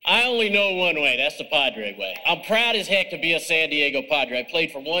I only know one way. That's the Padre way. I'm proud as heck to be a San Diego Padre. I played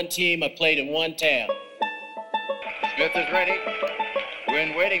for one team. I played in one town. Smith is ready.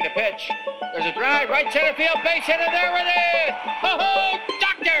 Wynn waiting to pitch. There's a drive, right center field, base hit, and there it is! Ho-ho,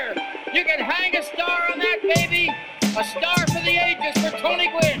 doctor! You can hang a star on that, baby! A star for the ages for Tony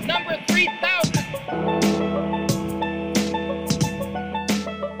Gwynn, number 3,000!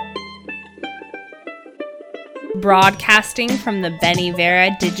 Broadcasting from the Benny Vera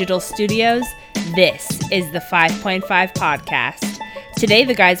Digital Studios, this is the 5.5 Podcast. Today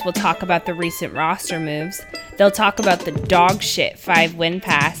the guys will talk about the recent roster moves, they'll talk about the dog shit 5-win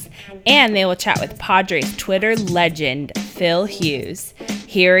pass, and they will chat with Padres Twitter legend Phil Hughes.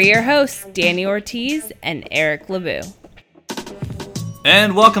 Here are your hosts, Danny Ortiz and Eric LeBeau.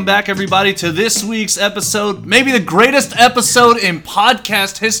 And welcome back, everybody, to this week's episode. Maybe the greatest episode in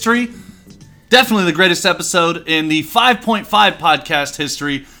podcast history. Definitely the greatest episode in the 5.5 podcast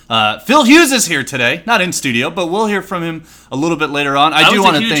history. Phil Hughes is here today, not in studio, but we'll hear from him a little bit later on. I do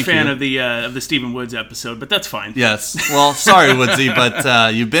want to thank you. I was a huge fan of the Stephen Woods episode, but that's fine. Yes. Well, sorry, Woodsy,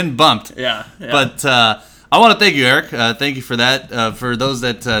 but you've been bumped. Yeah. But I want to thank you, Eric. Thank you for that. For those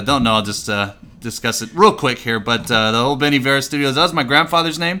that don't know, I'll just discuss it real quick here. But the whole Benny Vera Studios, that was my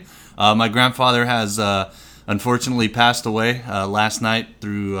grandfather's name. My grandfather has unfortunately passed away last night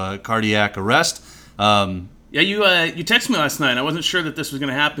through cardiac arrest. Yeah, you texted me last night. I wasn't sure that this was going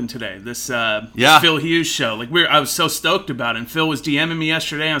to happen today. This Phil Hughes show. I was so stoked about it. And Phil was DMing me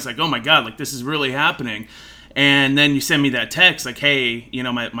yesterday. And I was like, oh my God, this is really happening. And then you send me that text like, hey,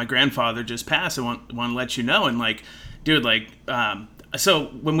 my grandfather just passed. I want to let you know. And dude, so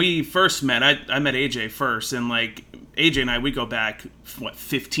when we first met, I met AJ first, and AJ and we go back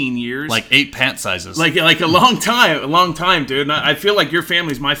 15 years, 8 pant sizes, like a long time, dude. And I feel like your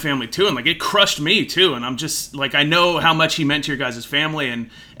family's my family too, and it crushed me too. And I'm just I know how much he meant to your guys' family and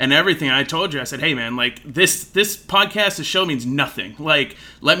everything. And I told you, I said, hey man, this podcast, this show means nothing.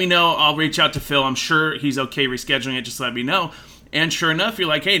 Let me know. I'll reach out to Phil. I'm sure he's okay rescheduling it. Just let me know. And sure enough, you're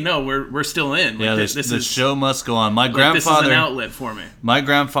like, hey, no, we're still in. The show must go on. My grandfather, this is an outlet for me. My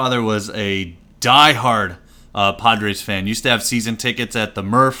grandfather was a diehard Padres fan. Used to have season tickets at the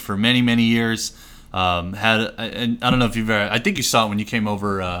Murph for many, many years. And I don't know if you've ever. I think you saw it when you came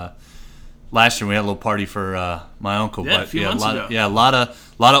over last year. We had a little party for my uncle. Yeah, a few months ago. A lot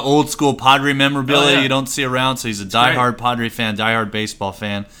of old school Padre memorabilia you don't see around. So he's a diehard Padre fan, diehard baseball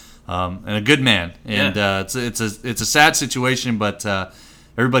fan. And a good man, and it's a sad situation, but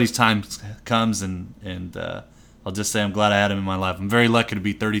everybody's time comes, and I'll just say I'm glad I had him in my life. I'm very lucky to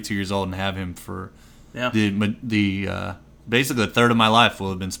be 32 years old and have him for the basically a third of my life will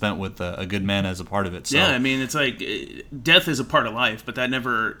have been spent with a good man as a part of it. So. Yeah, I mean, it's death is a part of life, but that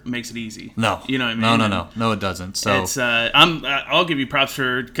never makes it easy. No, you know what I mean? No, it doesn't. So it's I'll give you props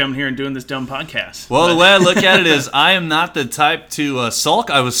for coming here and doing this dumb podcast. Well, the way I look at it is, I am not the type to sulk.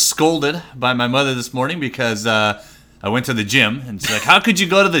 I was scolded by my mother this morning because I went to the gym, and she's like, "How could you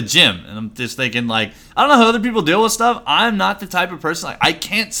go to the gym?" And I'm just thinking, I don't know how other people deal with stuff. I'm not the type of person I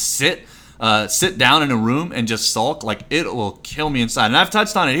can't sit down in a room and just sulk. It will kill me inside. And I've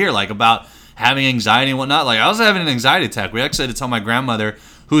touched on it here, about having anxiety and whatnot. I was having an anxiety attack. We actually had to tell my grandmother,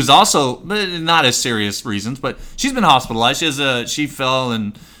 who's also not as serious reasons, but she's been hospitalized. She fell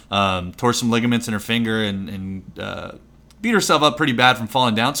and tore some ligaments in her finger and beat herself up pretty bad from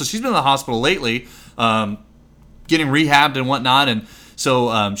falling down. So she's been in the hospital lately, getting rehabbed and whatnot. And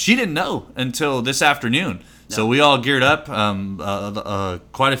so she didn't know until this afternoon. So we all geared up,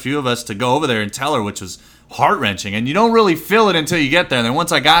 quite a few of us, to go over there and tell her, which was heart-wrenching. And you don't really feel it until you get there. And then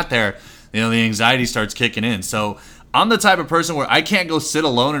once I got there, the anxiety starts kicking in. So I'm the type of person where I can't go sit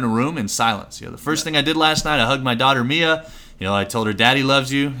alone in a room in silence. The first thing I did last night, I hugged my daughter Mia. I told her, Daddy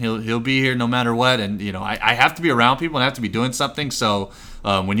loves you. He'll be here no matter what. And I have to be around people and I have to be doing something. So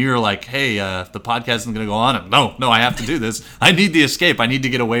when you were like, hey, if the podcast isn't going to go on, no, I have to do this. I need the escape. I need to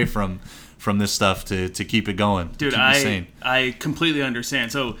get away from this stuff to keep it going. Dude, I completely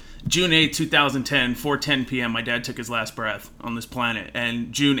understand. So June 8, 2010, 4:10 p.m., my dad took his last breath on this planet.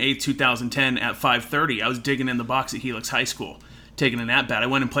 And June 8, 2010 at 5:30, I was digging in the box at Helix High School, taking a nap bat. I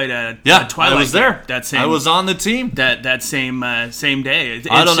went and played at Twilight. I was there. I was on the team. That same day.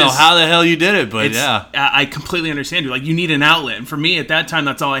 I don't know how the hell you did it, but yeah. I completely understand you. You need an outlet. And for me, at that time,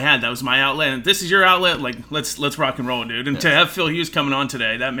 that's all I had. That was my outlet. And this is your outlet. Let's rock and roll, dude. And to have Phil Hughes coming on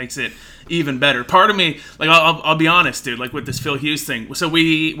today, that makes it even better. Part of me, I'll be honest, dude, with this Phil Hughes thing. So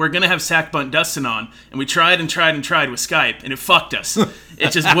we're going to have Sack Bunt Dustin on, and we tried with Skype, and it fucked us.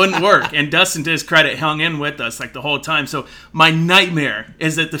 It just wouldn't work. And Dustin, to his credit, hung in with us like the whole time. So my nightmare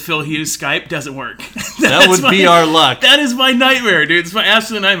is that the Phil Hughes Skype doesn't work. That would be our luck. That is my nightmare, dude. It's my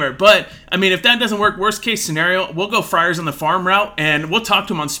absolute nightmare. But, I mean, if that doesn't work, worst case scenario, we'll go Friars on the Farm route, and we'll talk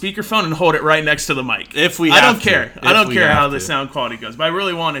to him on speakerphone and hold it right next to the mic. If we have I don't care. I don't care how to. the sound quality goes, but I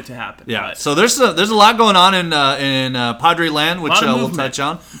really want it to happen. Yeah. But. So there's a lot going on in Padre land, which we'll touch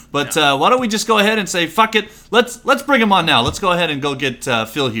on. But why don't we just go ahead and say, fuck it. Let's bring him on now. Let's go ahead and go get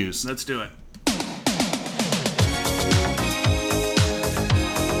Phil Hughes. Let's do it.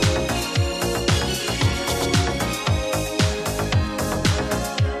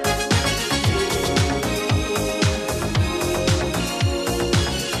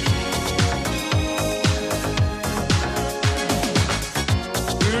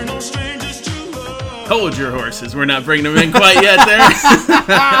 Hold your horses. We're not bringing them in quite yet there.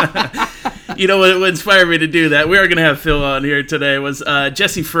 You know what inspired me to do that? We are going to have Phil on here today. Was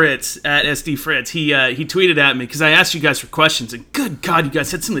Jesse Fritz at SD Fritz. He tweeted at me because I asked you guys for questions, and good God, you guys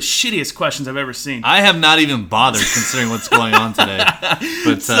had some of the shittiest questions I've ever seen. I have not even bothered considering what's going on today.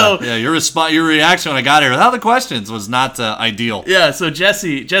 But yeah, your reaction when I got here without the questions was not ideal. Yeah, so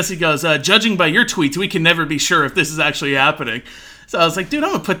Jesse goes, judging by your tweets, we can never be sure if this is actually happening. So I was like, dude,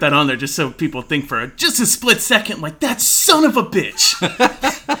 I'm going to put that on there just so people think for just a split second, like, that son of a bitch.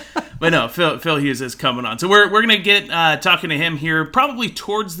 But no, Phil Hughes is coming on. So we're going to get talking to him here probably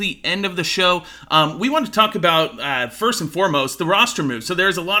towards the end of the show. We want to talk about, first and foremost, the roster moves. So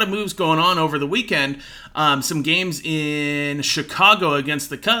there's a lot of moves going on over the weekend. Some games in Chicago against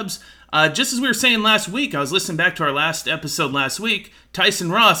the Cubs. Just as we were saying last week, I was listening back to our last episode last week.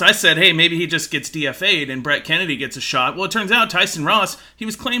 Tyson Ross, I said, hey, maybe he just gets DFA'd and Brett Kennedy gets a shot. Well, it turns out Tyson Ross, he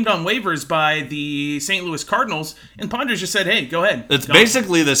was claimed on waivers by the St. Louis Cardinals, and Padres just said, hey, go ahead. It's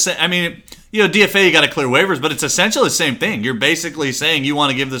basically the same. I mean, DFA, you got to clear waivers, but it's essentially the same thing. You're basically saying you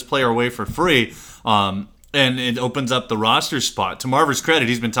want to give this player away for free, and it opens up the roster spot. To Marver's credit,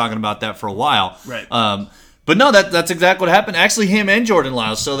 he's been talking about that for a while. Right. But no, that's exactly what happened. Actually, him and Jordan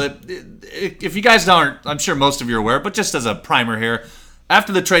Lyles. So that if you guys aren't, I'm sure most of you are aware, but just as a primer here,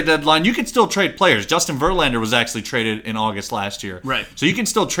 after the trade deadline, you can still trade players. Justin Verlander was actually traded in August last year. Right. So you can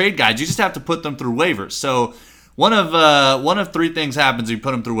still trade guys. You just have to put them through waivers. So one of three things happens if you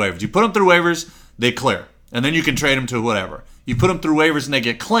put them through waivers. You put them through waivers, they clear. And then you can trade them to whatever. You put them through waivers and they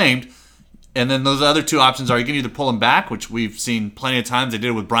get claimed. And then those other two options are you can either pull them back, which we've seen plenty of times. They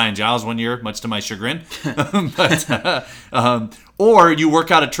did it with Brian Giles one year, much to my chagrin. Or you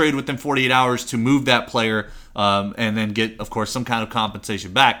work out a trade within 48 hours to move that player and then get, of course, some kind of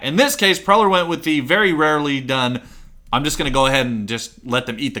compensation back. In this case, Preller went with the very rarely done, I'm just going to go ahead and just let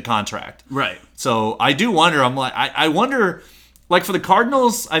them eat the contract. Right. So I do wonder, I wonder... Like for the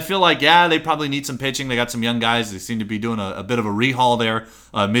Cardinals, I feel like, yeah, they probably need some pitching. They got some young guys. They seem to be doing a bit of a rehaul there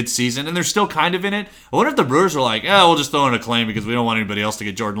mid-season, and they're still kind of in it. I wonder if the Brewers are like, we'll just throw in a claim because we don't want anybody else to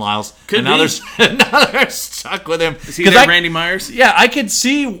get Jordan Lyles. Could and be. Now they're stuck with him. Is he there, Randy Myers? Yeah, I could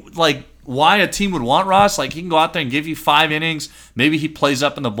see like why a team would want Ross. Like he can go out there and give you 5 innings. Maybe he plays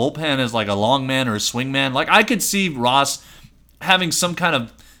up in the bullpen as like a long man or a swing man. Like I could see Ross having some kind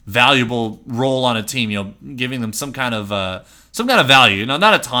of valuable role on a team. Giving them some kind of value,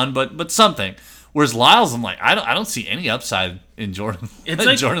 not a ton, but something. Whereas Lyles, I'm like, I don't see any upside in Jordan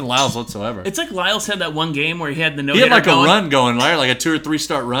Lyles whatsoever. It's like Lyles had that one game where he had the no. He had like a run going, right? Like a 2 or 3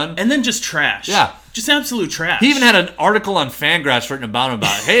 start run, and then just trash. Yeah, just absolute trash. He even had an article on Fangraphs written about him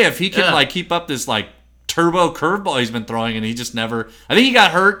hey, if he can like keep up this like turbo curveball he's been throwing, and he just never. I think he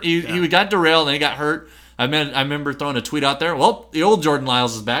got hurt. He got derailed, and he got hurt. I remember throwing a tweet out there. Well, the old Jordan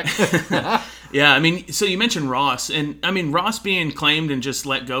Lyles is back. Yeah, I mean, so you mentioned Ross, and I mean Ross being claimed and just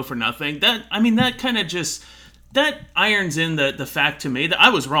let go for nothing. That kind of just irons in the fact to me that I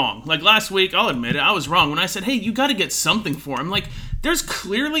was wrong. Like last week, I'll admit it, I was wrong when I said, hey, you got to get something for him. Like there's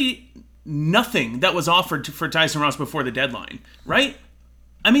clearly nothing that was offered for Tyson Ross before the deadline, right?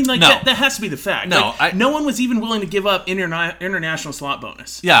 I mean, like, that has to be the fact. No, like, no one was even willing to give up international slot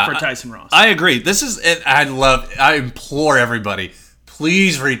bonus for Tyson Ross. I agree. This is it. I implore everybody,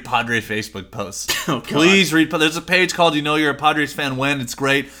 please read Padres Facebook posts. Oh, God. Please read. There's a page called "You Know You're a Padres Fan When." It's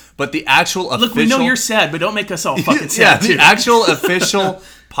great, but the actual official. Look, we know you're sad, but don't make us all fucking sad. The actual official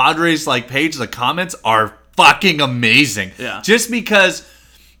Padres page, the comments are fucking amazing. Yeah, just because.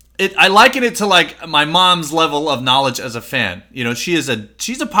 I liken it to like my mom's level of knowledge as a fan. She's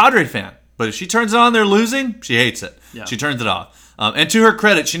a Padre fan, but if she turns it on, they're losing. She hates it. Yeah. She turns it off. And to her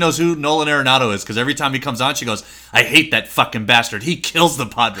credit, she knows who Nolan Arenado is because every time he comes on, she goes, "I hate that fucking bastard. He kills the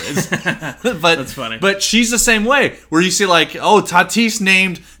Padres." But that's funny. But she's the same way. Where you see like, oh, Tatis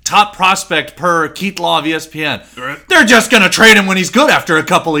named top prospect per Keith Law of ESPN. Right. They're just going to trade him when he's good after a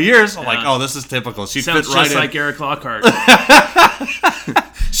couple of years. I'm like, oh, this is typical. She'd Sounds fit right just in. like Eric Lockhart.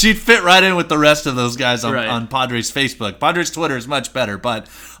 She'd fit right in with the rest of those guys on Padres Facebook. Padres Twitter is much better. But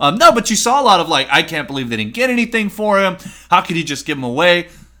no, but you saw a lot of like, I can't believe they didn't get anything for him. How could he just give him away?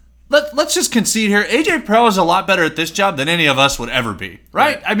 Let's just concede here. AJ Preller is a lot better at this job than any of us would ever be,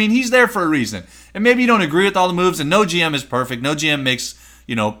 right? I mean, he's there for a reason. And maybe you don't agree with all the moves, and no GM is perfect. No GM makes,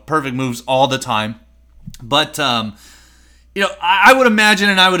 perfect moves all the time. But, I would imagine,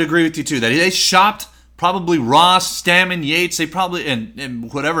 and I would agree with you too, that they shopped probably Ross, Stammen, Yates, they probably,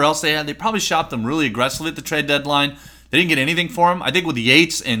 and whatever else they had, they probably shopped them really aggressively at the trade deadline. They didn't get anything for him. I think with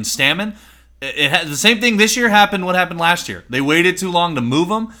Yates and Stammen, it had the same thing this year happened. What happened last year? They waited too long to move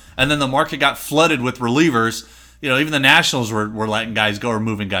them, and then the market got flooded with relievers. Even the Nationals were letting guys go or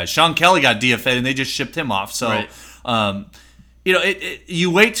moving guys. Sean Kelly got DFA'd, and they just shipped him off. So, you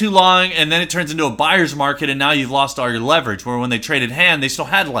wait too long, and then it turns into a buyer's market, and now you've lost all your leverage. Where when they traded Hand, they still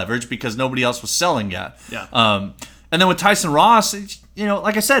had leverage because nobody else was selling yet. Yeah. And then with Tyson Ross,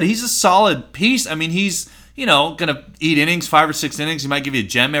 like I said, he's a solid piece. I mean, he's going to eat innings, 5 or 6 innings. He might give you a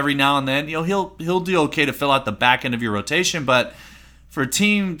gem every now and then. He'll do okay to fill out the back end of your rotation. But for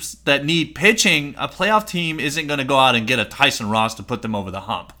teams that need pitching, a playoff team isn't going to go out and get a Tyson Ross to put them over the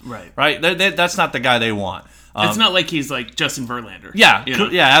hump. Right? That's not the guy they want. It's not like he's like Justin Verlander. Yeah,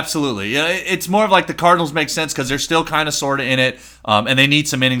 absolutely. It's more of like the Cardinals make sense because they're still kind of sort of in it, and they need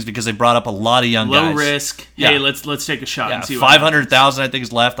some innings because they brought up a lot of young guys. Low risk. Hey, let's take a shot and see what 500,000 I think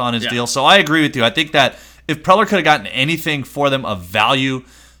is left on his deal. So I agree with you. I think that if Preller could have gotten anything for them of value,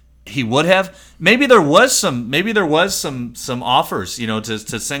 he would have. Maybe there was some offers,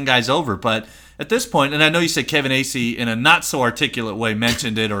 to send guys over, but at this point, and I know you said Kevin Acee in a not so articulate way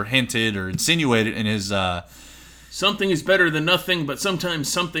mentioned it or hinted or insinuated in his something is better than nothing, but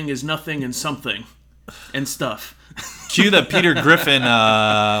sometimes something is nothing and something and stuff. Cue the Peter Griffin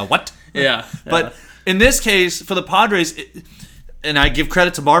what? Yeah. But in this case, for the Padres, and I give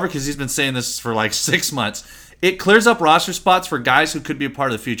credit to Barber because he's been saying this for like 6 months, it clears up roster spots for guys who could be a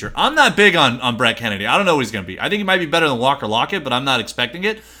part of the future. I'm not big on Brett Kennedy. I don't know what he's going to be. I think he might be better than Walker Lockett, but I'm not expecting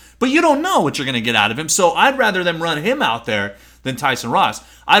it. But you don't know what you're going to get out of him, so I'd rather them run him out there than Tyson Ross.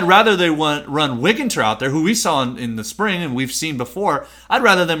 I'd rather they run Wigginter out there, who we saw in the spring and we've seen before. I'd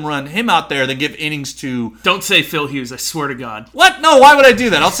rather them run him out there than give innings to... Don't say Phil Hughes, I swear to God. What? No, why would I do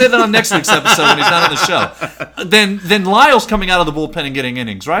that? I'll say that on next week's episode when he's not on the show. Then Lyle's coming out of the bullpen and getting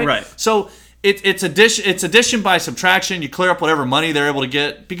innings, right? Right. So it's addition by subtraction. You clear up whatever money they're able to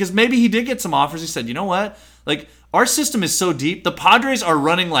get, because maybe he did get some offers. He said, you know what? Like, our system is so deep. The Padres are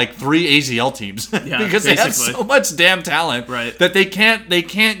running like 3 AZL teams because they have so much damn talent that they can't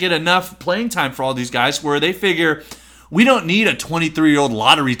get enough playing time for all these guys, where they figure we don't need a 23-year-old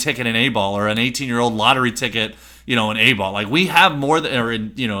lottery ticket in A-ball or an 18-year-old lottery ticket, in A-ball. Like, we have more than, or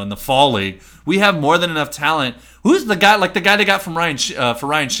in the fall league, we have more than enough talent. Who's the guy? Like the guy they got from Ryan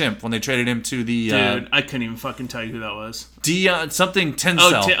Schimpf when they traded him to the. Dude, I couldn't even fucking tell you who that was. Something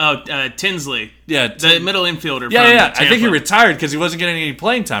Tinsel. Tinsley. Yeah, the middle infielder. Yeah. I think he retired because he wasn't getting any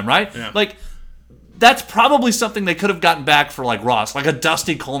playing time. Right. Yeah. Like, that's probably something they could have gotten back for like Ross, like a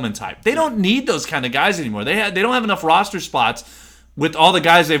Dusty Coleman type. They don't need those kind of guys anymore. They don't have enough roster spots with all the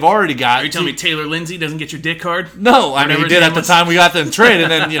guys they've already got. Are you telling me Taylor Lindsay doesn't get your dick card? No, I mean, he did at the time we got them trade,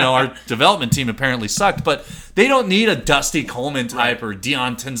 and then, our development team apparently sucked. But they don't need a Dusty Coleman type or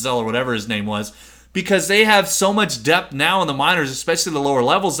Deion Tinsel or whatever his name was, because they have so much depth now in the minors, especially the lower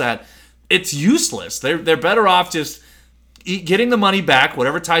levels, that it's useless. They're better off just getting the money back,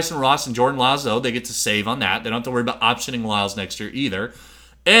 whatever Tyson Ross and Jordan Lyles owe, they get to save on that. They don't have to worry about optioning Lyles next year either.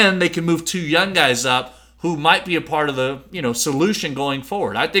 And they can move 2 young guys up who might be a part of the, solution going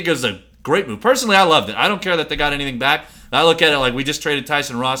forward. I think it was a great move. Personally, I loved it. I don't care that they got anything back. I look at it like we just traded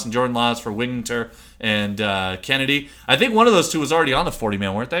Tyson Ross and Jordan Lyles for Wigginter and Kennedy. I think one of those two was already on the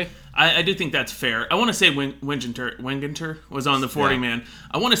 40-man, weren't they? I do think that's fair. I want to say Wigginter was on the 40-man.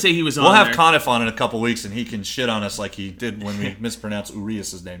 I want to say he was on there. We'll have Conniff on in a couple weeks, and he can shit on us like he did when we mispronounced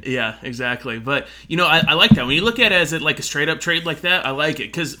Urias' name. Yeah, exactly. But, I like that. When you look at it as like a straight-up trade like that, I like it.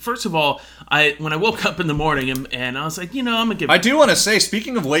 Because, first of all, when I woke up in the morning and I was like, I'm going to give... I do want to say,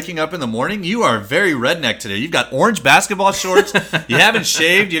 speaking of waking up in the morning, you are very redneck today. You've got orange basketball shorts. You haven't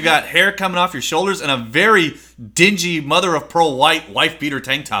shaved. You got hair coming off your shoulders and a very dingy mother of pearl white wife beater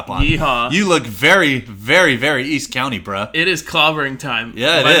tank top on. Yeehaw. You look very, very, very East County, bruh. It is clobbering time.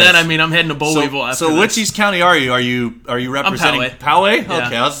 Yeah, By it is. that I mean I'm heading to Bullweevil after So this. which East County are you? Are you representing Poway. Poway? Yeah.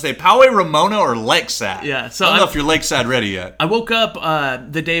 Okay, I was going to say Poway, Ramona, or Lakeside. Yeah, so I don't know if you're Lakeside ready yet. I woke up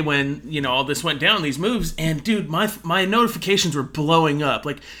the day when, all this went down, these moves, and dude, my notifications were blowing up.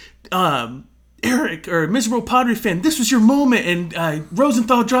 Like, Eric, or miserable Padre fan, this was your moment, and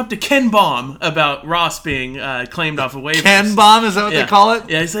Rosenthal dropped a Ken bomb about Ross being claimed off of waivers. Ken bomb, is that what they call it?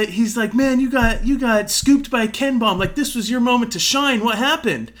 Yeah, he's like, man, you got scooped by a Ken bomb. Like, this was your moment to shine. What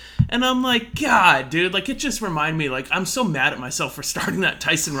happened? And I'm like, God, dude, like, it just reminded me, like, I'm so mad at myself for starting that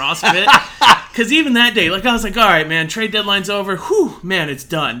Tyson Ross bit. Because even that day, like, I was like, all right, man, trade deadline's over. Whew, man, it's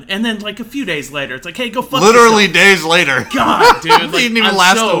done. And then, like, a few days later, it's like, hey, go fuck Literally yourself. days later. God, dude. Like, It didn't even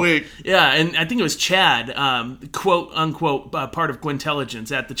last a week. Yeah, and I think it was Chad, quote unquote, part of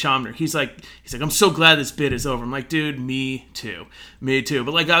Gwintelligence at the Chomner. He's like, I'm so glad this bit is over. I'm like, dude, me too.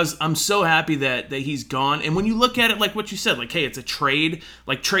 But like, I'm so happy that he's gone. And when you look at it, like what you said, like, hey, it's a trade.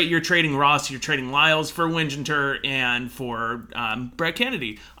 Like, you're trading Ross, you're trading Lyles for Winginter and for Brett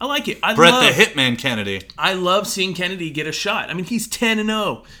Kennedy. I like it. Brett the Hitman Kennedy. I love seeing Kennedy get a shot. I mean, he's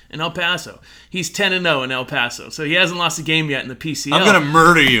 10-0 in El Paso. He's 10-0 in El Paso, so he hasn't lost a game yet in the PCL. I'm gonna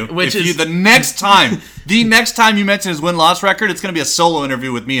murder you. The next time you mention his win-loss record, it's gonna be a solo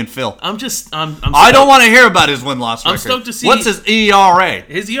interview with me and Phil. I'm I don't want to hear about his win-loss record. I'm stoked to see. What's his ERA?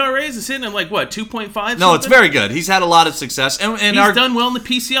 His ERA is sitting at like what, 2.5? No, it's very good. He's had a lot of success, and he's done well in the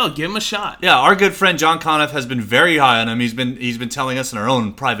PCL. Give him a shot. Yeah, our good friend John Conniff has been very high on him. He's been telling us in our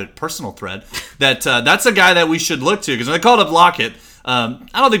own private personal thread that that's a guy that we should look to, because when they called up Lockett, I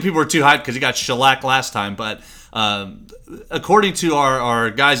don't think people were too hyped because he got shellacked last time, but according to our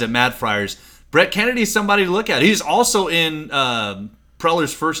guys at Mad Friars, Brett Kennedy is somebody to look at. He's also in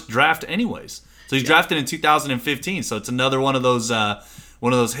Preller's first draft anyways. So he's drafted in 2015, so it's another one of those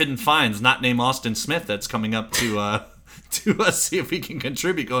hidden finds, not named Austin Smith, that's coming up to see if he can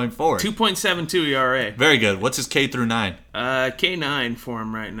contribute going forward. 2.72 ERA. Very good. What's his K through 9? K9 for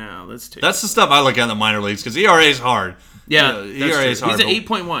him right now. That's the stuff I look at in the minor leagues, because ERA is hard. Yeah, ERA is hard. He's at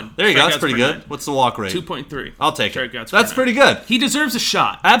 8.1. There you go. That's pretty good. What's the walk rate? 2.3. I'll take it. That's pretty good. He deserves a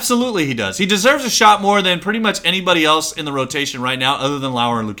shot. Absolutely, he does. He deserves a shot more than pretty much anybody else in the rotation right now, other than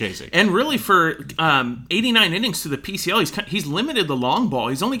Lauer and Lucchese. And really, for 89 innings to the PCL, he's limited the long ball.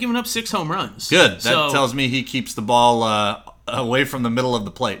 He's only given up 6 home runs. Good. That tells me he keeps the ball away from the middle of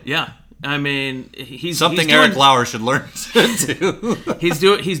the plate. Yeah. I mean, he's Eric Lauer should learn to do.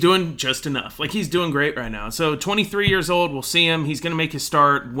 He's doing just enough. Like, he's doing great right now. So 23 years old. We'll see him. He's going to make his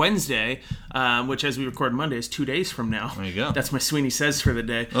start Wednesday, which, as we record Monday, is 2 days from now. There you go. That's my Sweeney Says for the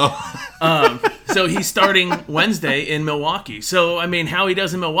day. Oh. So he's starting Wednesday in Milwaukee. So I mean, how he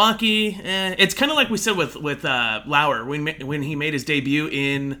does in Milwaukee, it's kind of like we said with Lauer when he made his debut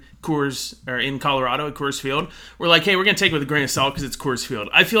in Colorado at Coors Field. We're like, hey, we're gonna take it with a grain of salt because it's Coors Field.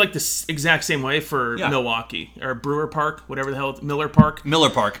 I feel like the exact same way for Milwaukee or Brewer Park, whatever the hell, Miller Park. Miller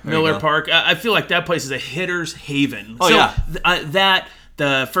Park. I feel like that place is a hitter's haven. Oh, yeah.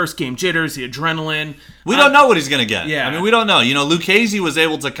 The first game jitters, the adrenaline. We don't know what he's gonna get. Yeah. I mean, we don't know. Lucchese was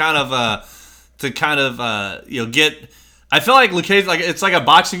able to kind of get. I feel like Lucchese, like it's like a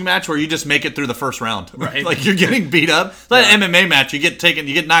boxing match where you just make it through the first round. Right. Like you're getting beat up. It's like an MMA match. You get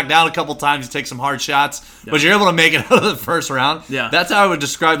knocked down a couple times, you take some hard shots, but you're able to make it out of the first round. Yeah. That's how I would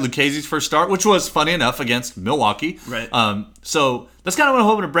describe Lucchese's first start, which was funny enough against Milwaukee. Right. So that's kind of what I'm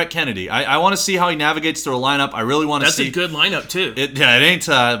hoping to Brett Kennedy. I want to see how he navigates through a lineup. I really want to see. That's a good lineup too. It ain't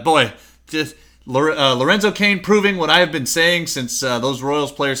just. Lorenzo Cain proving what I have been saying since those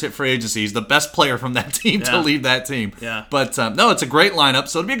Royals players hit free agency. He's the best player from that team to lead that team. Yeah. But no, it's a great lineup,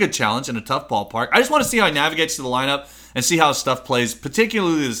 so it'll be a good challenge in a tough ballpark. I just want to see how he navigates to the lineup and see how his stuff plays,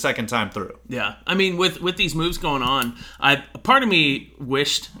 particularly the second time through. Yeah. I mean, with these moves going on, part of me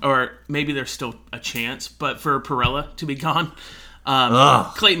wished, or maybe there's still a chance, but for Pirella to be gone.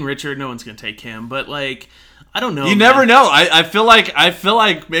 Clayton Richard, no one's going to take him, but like, I don't know. You never know. I feel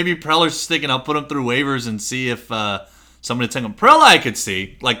like maybe Preller's thinking I'll put him through waivers and see if somebody take him. Prella I could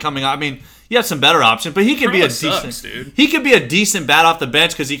see like coming out. I mean, you have some better options, but he could be a decent. Dude. He could be a decent bat off the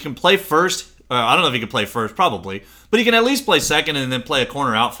bench because he can play first. I don't know if he can play first, probably, but he can at least play second and then play a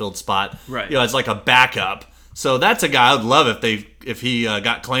corner outfield spot. Right. As like a backup. So that's a guy I'd love if he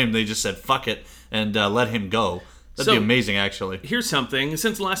got claimed. They just said fuck it and let him go. That'd be amazing, actually. Here's something.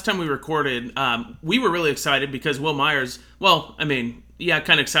 Since the last time we recorded, we were really excited because Will Myers, kind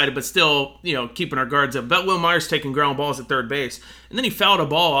of excited, but still, keeping our guards up. But Will Myers taking ground balls at third base. And then he fouled a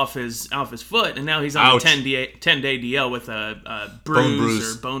ball off his foot, and now he's on a 10-day DL with a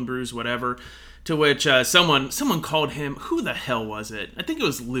bruise or bone bruise, whatever. To which someone called him, who the hell was it? I think it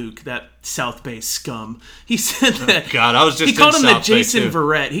was Luke, that South Bay scum. He said that. God, I was just. He called him South the Jason Bay too.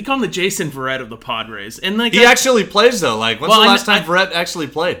 Verrett. He called him the Jason Verrett of the Padres, and like he actually plays though. Like, when's the last time Verrett actually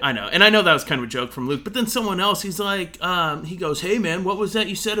played? I know, and I know that was kind of a joke from Luke. But then someone else, he's like, he goes, "Hey man, what was that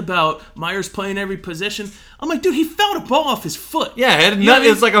you said about Myers playing every position?" I'm like, dude, he fouled a ball off his foot. Yeah,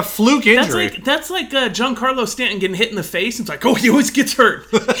 it's like a fluke injury. That's like Giancarlo Stanton getting hit in the face. It's like, oh, he always gets hurt.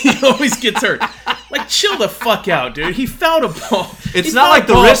 He always gets hurt. Like, chill the fuck out, dude. He fouled a ball. It's not like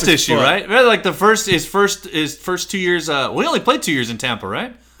the wrist issue, right? Like his first 2 years. We only played 2 years in Tampa,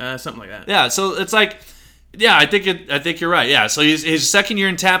 right? Something like that. Yeah, so it's like, yeah, I think you're right. Yeah, so his second year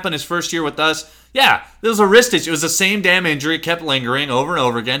in Tampa and his first year with us. Yeah, there was a wrist issue. It was the same damn injury, kept lingering over and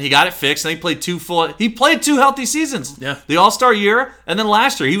over again. He got it fixed, and he played two healthy seasons. Yeah. The All-Star year, and then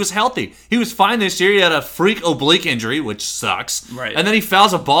last year, he was healthy. He was fine this year. He had a freak oblique injury, which sucks. Right. And then he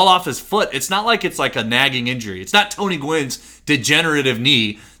fouls a ball off his foot. It's not like it's like a nagging injury. It's not Tony Gwynn's degenerative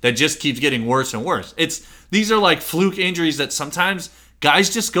knee that just keeps getting worse and worse. These are like fluke injuries that sometimes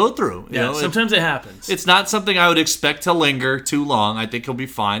guys just go through. You know, sometimes it happens. It's not something I would expect to linger too long. I think he'll be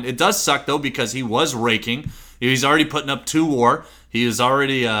fine. It does suck, though, because he was raking. He's already putting up 2 WAR. He is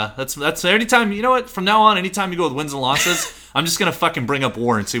already, that's anytime, you know what, from now on, anytime you go with wins and losses, I'm just going to fucking bring up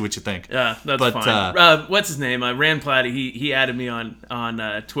WAR and see what you think. Yeah, that's fine. What's his name? Rand Platty, he added me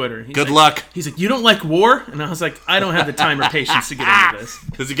on Twitter. Good luck. He's like, you don't like WAR? And I was like, I don't have the time or patience to get into this.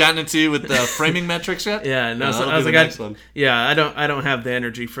 Has he gotten into you with the framing metrics yet? Yeah, no, so I was like, I don't have the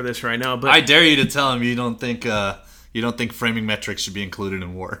energy for this right now. But I dare you to tell him you don't think framing metrics should be included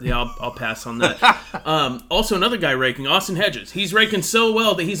in WAR. Yeah, I'll pass on that. Also, another guy raking, Austin Hedges. He's raking so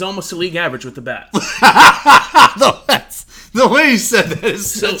well that he's almost to league average with the bat. No, the way you said that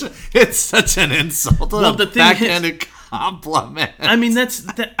is it's such an insult. Well, the backhanded compliment. I mean,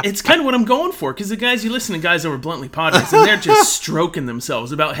 it's kind of what I'm going for, because the guys, you listen to guys over Bluntly Padres, and they're just stroking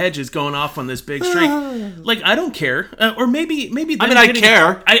themselves about Hedges going off on this big streak. Like, I don't care. Or maybe I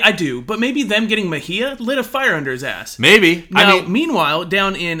care. I do, but maybe them getting Mejia lit a fire under his ass. Maybe. Now, meanwhile,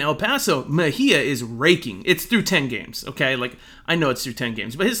 down in El Paso, Mejia is raking. It's through 10 games, okay? Like, I know it's through 10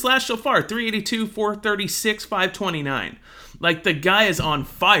 games, but his slash so far, 382, 436, 529. Like, the guy is on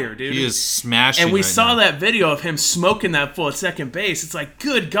fire, dude. He is smashing. And we right saw now. that video of him smoking that full at second base. It's like,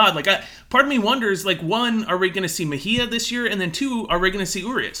 good God. Like, part of me wonders, like, 1, are we going to see Mejia this year? And then 2, are we going to see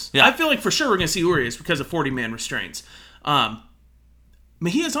Urias? Yeah. I feel like for sure we're going to see Urias because of 40-man restraints.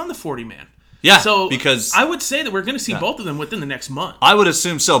 Mejia's on the 40-man. Yeah, so because I would say that we're going to see both of them within the next month. I would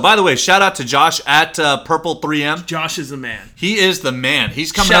assume so. By the way, shout out to Josh at Purple 3M. Josh is the man. He is the man.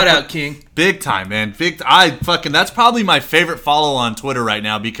 He's coming Shout up out, King. Big time, man. That's probably my favorite follow on Twitter right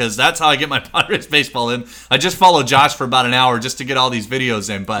now, because that's how I get my Padres baseball in. I just follow Josh for about an hour just to get all these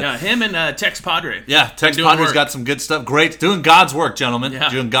videos in. But yeah, him and Tex Padre. Yeah, Tex Padre's got some good stuff. Great. Doing God's work, gentlemen. Yeah.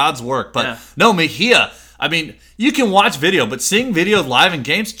 Doing God's work. But no, Mejia, I mean, you can watch video, but seeing video live in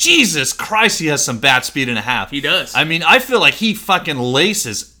games, Jesus Christ, he has some bat speed and a half. He does. I mean, I feel like he fucking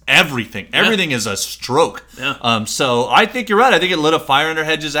laces everything. Yeah. Everything is a stroke. Yeah. So I think you're right. I think it lit a fire under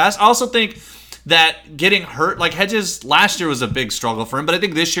Hedges' ass. I also think that getting hurt, like Hedges last year was a big struggle for him, but I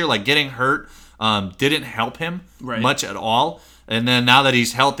think this year, like getting hurt didn't help him much at all. And then now that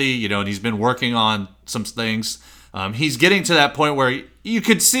he's healthy, and he's been working on some things, he's getting to that point where you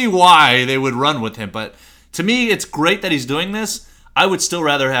could see why they would run with him. But to me, it's great that he's doing this. I would still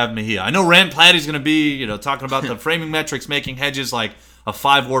rather have Mejia. I know Rand Platty's going to be, talking about the framing metrics, making Hedges like a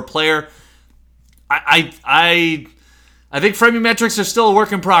 5-WAR player. I think framing metrics are still a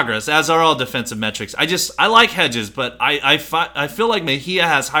work in progress, as are all defensive metrics. I like Hedges, but I feel like Mejia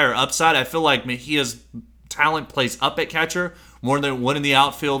has higher upside. I feel like Mejia's talent plays up at catcher more than one in the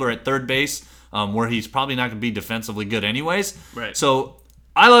outfield or at third base, where he's probably not going to be defensively good anyways. Right. So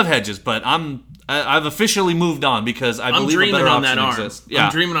I love Hedges, but I've officially moved on because I believe a better option exists. Yeah.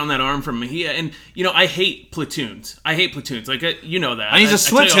 I'm dreaming on that arm from Mejia, and I hate platoons. Like you know that. And he's a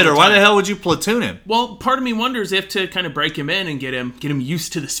switch hitter. Why the hell would you platoon him? Well, part of me wonders if to kind of break him in and get him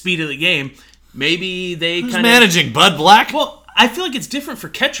used to the speed of the game, maybe they Who's managing Bud Black? Well, I feel like it's different for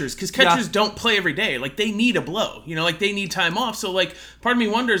catchers because catchers don't play every day. Like, they need a blow. Like, they need time off. So, like, part of me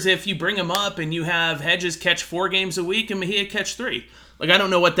wonders if you bring him up and you have Hedges catch 4 games a week and Mejia catch 3. Like, I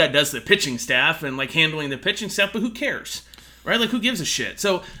don't know what that does to the pitching staff and, like, handling the pitching staff, but who cares? Right? Like, who gives a shit?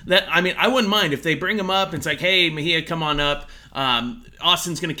 So, I wouldn't mind if they bring him up and it's like, hey, Mejia, come on up.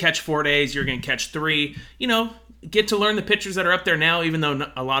 Austin's going to catch 4 days. You're going to catch 3. Get to learn the pitchers that are up there now, even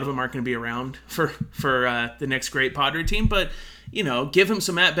though a lot of them aren't going to be around for the next great Padre team. But give him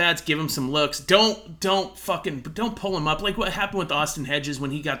some at-bats, give him some looks. Don't pull him up. Like what happened with Austin Hedges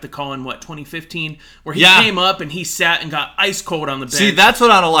when he got the call in, 2015? Where he came up and he sat and got ice cold on the bench. See, that's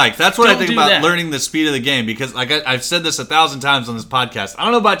what I don't like. That's what I think about learning the speed of the game. Because like I've said this 1,000 times on this podcast. I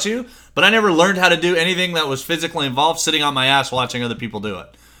don't know about you, but I never learned how to do anything that was physically involved sitting on my ass watching other people do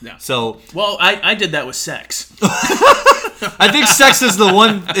it. Yeah. So, well, I did that with sex. I think sex is the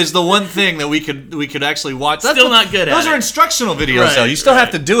one thing that we could actually watch. Still not good at it. Those are instructional videos, though. You still have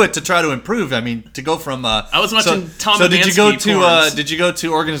to do it to try to improve. I mean, to go from. I was watching Tom. So did you go to? Did you go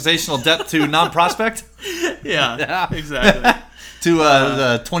to organizational depth to non-prospect? Yeah, exactly. To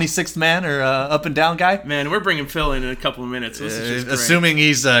the 26th man or up and down guy. Man, we're bringing Phil in a couple of minutes. This is just assuming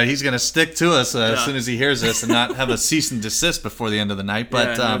he's going to stick to us as soon as he hears this and not have a cease and desist before the end of the night.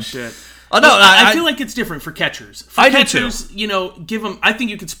 But no shit. Oh no, I feel like it's different for catchers. For catchers, do too. Give them. I think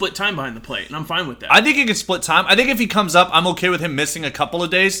you could split time behind the plate, and I'm fine with that. I think you can split time. I think if he comes up, I'm okay with him missing a couple of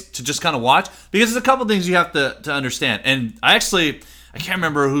days to just kind of watch, because there's a couple of things you have to understand. And I can't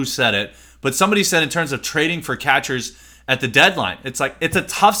remember who said it, but somebody said in terms of trading for catchers at the deadline, it's a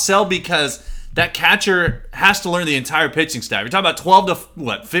tough sell because that catcher has to learn the entire pitching staff. You're talking about 12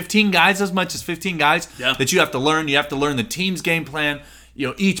 to 15 guys, as much as 15 guys that you have to learn. You have to learn the team's game plan.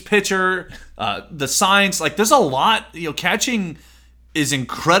 Each pitcher, the signs. Like there's a lot. Catching is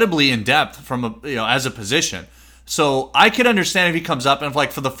incredibly in depth from as a position. So I could understand if he comes up and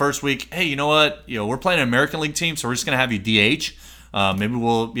for the first week, hey, you know what? We're playing an American League team, so we're just gonna have you DH. Maybe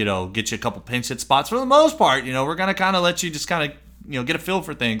we'll get you a couple pinch hit spots. For the most part, we're gonna kind of let you just kind of get a feel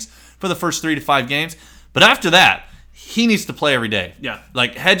for things for the first 3 to 5 games. But after that, he needs to play every day. Yeah.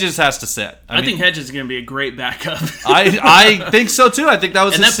 Like Hedges has to sit. I think Hedges is going to be a great backup. I think so too. I think that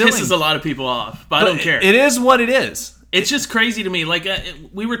was his ceiling. Pisses a lot of people off, but I don't care. It is what it is. It's just crazy to me. Like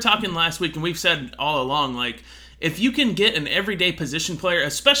we were talking last week, and we've said all along, like if you can get an everyday position player,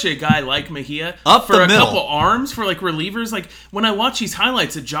 especially a guy like Mejia, up for the a middle. couple arms for relievers, like when I watch these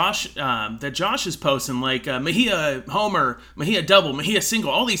highlights that Josh is posting, Mejia homer, Mejia double, Mejia single,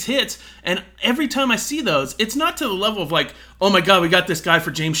 all these hits, and every time I see those, it's not to the level of oh my God, we got this guy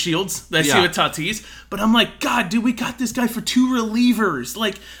for James Shields that I see with Tatis, but I'm like, God, dude, we got this guy for 2 relievers,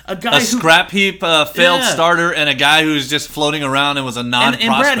 a guy a scrap heap failed starter and a guy who's just floating around and was a non-prospect.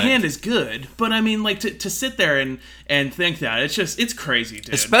 And Brad Hand is good, but I mean, to sit there and think that it's crazy,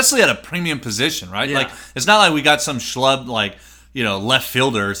 dude. Especially at a premium position, right? Yeah. It's not like we got some schlub left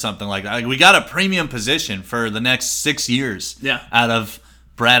fielder or something like that. We got a premium position for the next 6 years. Yeah. Out of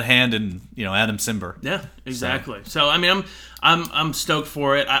Brad Hand and Adam Simber. Yeah, exactly. So I mean, I'm stoked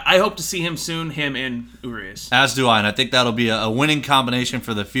for it. I hope to see him soon. Him and Urias. As do I, and I think that'll be a winning combination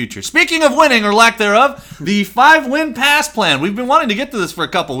for the future. Speaking of winning or lack thereof, the 5-win pass plan. We've been wanting to get to this for a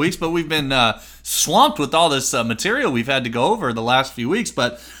couple weeks, but we've been swamped with all this material we've had to go over the last few weeks.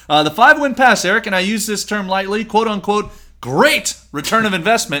 But the 5-win pass, Eric, and I use this term lightly, quote unquote, great return of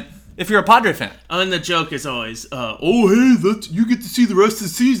investment. If you're a Padre fan. And the joke is always, you get to see the rest of the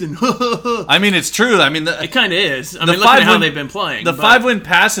season. I mean, it's true. I mean, it kind of is. I mean, look at how they've been playing. The 5-win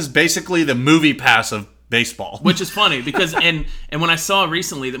pass is basically the movie pass of baseball. Which is funny because, and when I saw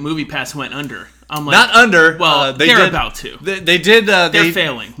recently that movie pass went under, I'm like... Not under. Well, they're about to. They did... they're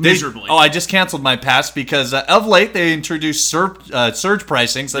failing miserably. I just canceled my pass because of late they introduced surge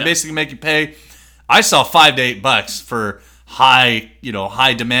pricing. So they basically make you pay... I saw $5 to $8 for...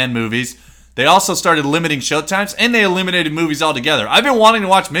 high demand movies. They also started limiting showtimes, and they eliminated movies altogether. I've been wanting to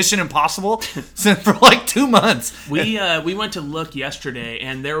watch Mission Impossible for 2 months. We went to look yesterday,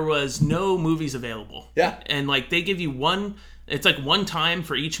 and there was no movies available. Yeah. And they give you one. It's one time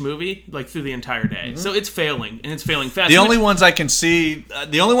for each movie, through the entire day. Mm-hmm. So it's failing, and it's failing fast. The only ones I see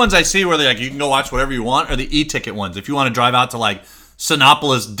where they're you can go watch whatever you want are the e-ticket ones. If you want to drive out to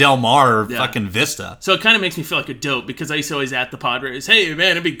Sinopolis, Del Mar, or fucking Vista. So it kind of makes me feel like a dope because I used to always at the Padres, hey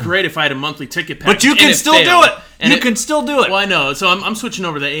man, it'd be great if I had a monthly ticket package. But you can still do it. You can still do it. Well, I know. So I'm switching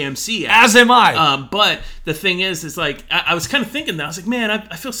over to the AMC app. As am I. But the thing is I was kind of thinking that. I was like, man,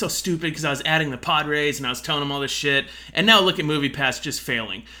 I feel so stupid because I was adding the Padres and I was telling them all this shit. And now look at MoviePass just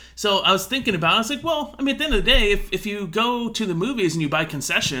failing. So I was thinking about it. I was like, well, I mean, at the end of the day, if you go to the movies and you buy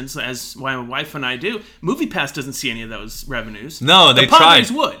concessions, as my wife and I do, MoviePass doesn't see any of those revenues. No, they tried. The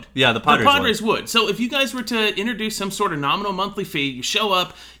Padres would. Yeah, the Padres would. So if you guys were to introduce some sort of nominal monthly fee, you show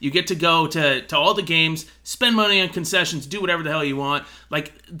up, you get to go to all the games, spend money on concessions, do whatever the hell you want.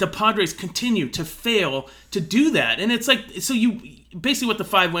 The Padres continue to fail to do that. And it's so you... Basically what the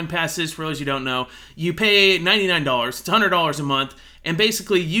 5-win pass is, for those you don't know, you pay $99. It's $100 a month. And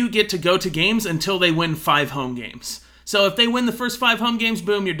basically you get to go to games until they win 5 home games. So if they win the first 5 home games,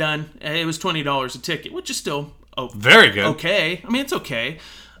 boom, you're done. It was $20 a ticket, which is still very good. Okay. I mean, it's okay.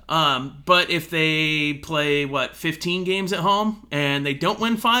 But if they play 15 games at home and they don't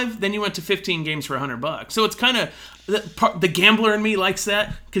win 5, then you went to 15 games for $100. So it's kind of the gambler in me likes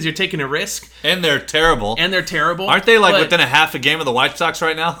that because you're taking a risk. And they're terrible. Aren't they within a half a game of the White Sox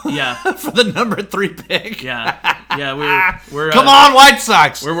right now? Yeah. For the number 3 pick. Yeah. We're come on, White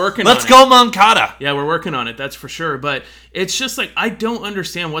Sox. We're working. Let's on go, Moncada. Yeah, we're working on it. That's for sure. But it's just I don't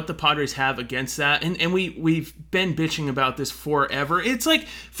understand what the Padres have against that, and we've been bitching about this forever. It's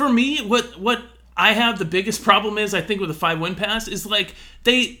for me, what I have the biggest problem is, I think, with the 5-win pass is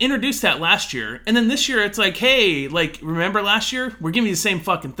they introduced that last year, and then this year it's hey, remember last year? We're giving you the same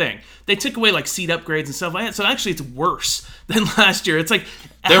fucking thing. They took away seat upgrades and stuff like that, so actually it's worse than last year. It's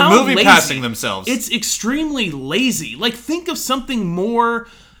they're movie passing themselves. It's extremely lazy. Think of something more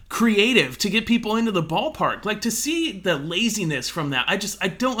creative to get people into the ballpark. To see the laziness from that, I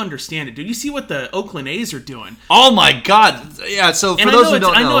don't understand it, dude. You see what the Oakland A's are doing. Oh my God. Yeah, so for those who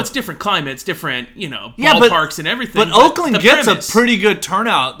don't know. I know it's different climates, different, ballparks and everything. But Oakland gets a pretty good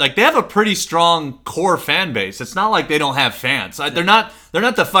turnout. They have a pretty strong core fan base. It's not like they don't have fans. They're not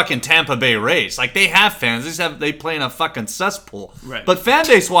the fucking Tampa Bay Rays. They have fans. They play in a fucking cesspool. Right. But fan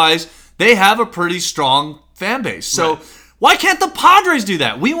base wise, they have a pretty strong fan base. So right. Why can't the Padres do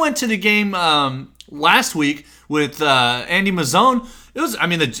that? We went to the game last week with Andy Mazzone. It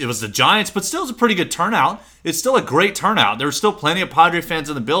was the Giants, but still it was a pretty good turnout. It's still a great turnout. There were still plenty of Padre fans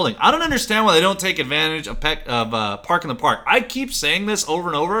in the building. I don't understand why they don't take advantage of Park in the Park. I keep saying this over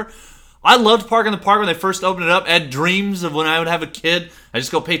and over. I loved Park in the Park when they first opened it up. I had dreams of when I would have a kid. I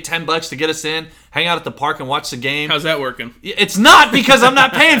just go pay $10 to get us in, hang out at the park and watch the game. How's that working? It's not, because I'm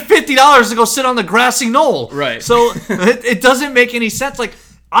not paying $50 to go sit on the grassy knoll. Right. So it doesn't make any sense.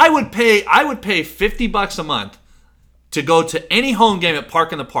 I would pay $50 a month to go to any home game at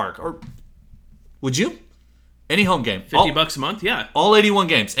Park in the Park. Or would you? Any home game. $50 a month? Yeah. All 81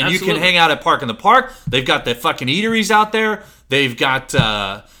 games. And Absolutely. You can hang out at Park in the Park. They've got the fucking eateries out there. They've got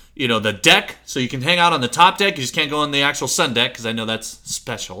the deck, so you can hang out on the top deck. You just can't go on the actual sun deck, because I know that's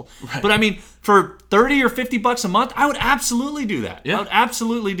special. Right. But for $30 or $50 a month, I would absolutely do that. Yeah. I would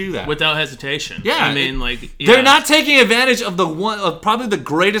absolutely do that without hesitation. Yeah, they're not taking advantage of probably the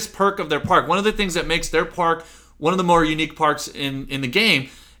greatest perk of their park. One of the things that makes their park one of the more unique parks in the game,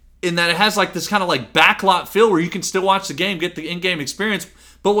 in that it has this kind of backlot feel where you can still watch the game, get the in-game experience.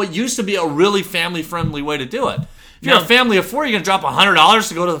 But what used to be a really family-friendly way to do it. If you're a family of 4, you're going to drop $100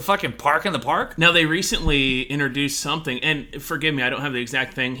 to go to the fucking Park in the Park? Now, they recently introduced something, and forgive me, I don't have the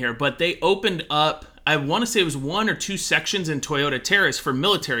exact thing here, but they opened up, I want to say it was 1 or 2 sections in Toyota Terrace for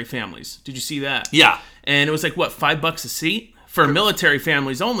military families. Did you see that? Yeah. And it was $5 a seat? For military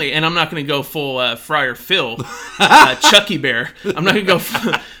families only, and I'm not going to go full Friar Phil, Chucky Bear. I'm not going to go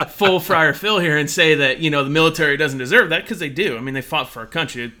full Friar Phil here and say that, the military doesn't deserve that, because they do. They fought for our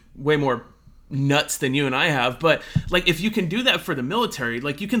country. Way more nuts than you and I have, but if you can do that for the military,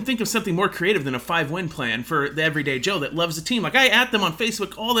 you can think of something more creative than a 5-win plan for the everyday Joe that loves the team. I at them on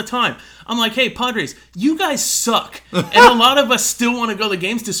Facebook all the time. I'm hey, Padres, you guys suck, and a lot of us still want to go to the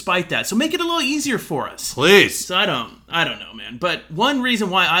games despite that. So make it a little easier for us, please. So I don't know, man. But one reason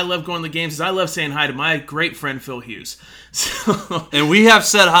why I love going to the games is I love saying hi to my great friend Phil Hughes. So, and we have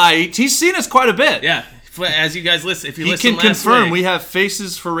said hi. He's seen us quite a bit. Yeah. As you guys listen, if you he listen can last confirm week, we have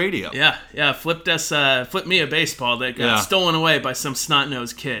faces for radio. Yeah, flipped me a baseball that got stolen away by some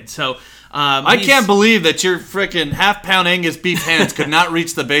snot-nosed kid. So I can't believe that your freaking half-pound Angus beef hands could not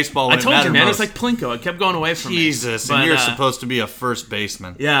reach the baseball. When I told it you, man, most. it's like Plinko. It kept going away from me. Jesus, and you're supposed to be a first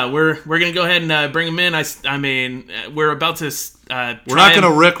baseman. Yeah, we're gonna go ahead and bring him in. We're about to. We're not gonna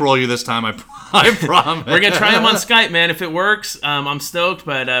rickroll you this time. I promise. We're gonna try him on Skype, man. If it works, I'm stoked.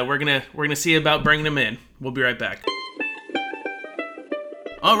 But we're gonna see about bringing him in. We'll be right back.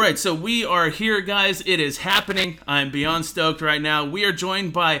 All right, so we are here, guys. It is happening. I'm beyond stoked right now. We are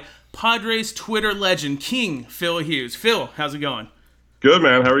joined by Padres Twitter legend, King Phil Hughes. Phil, how's it going? Good,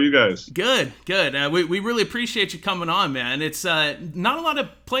 man. How are you guys? Good. We really appreciate you coming on, man. It's not a lot of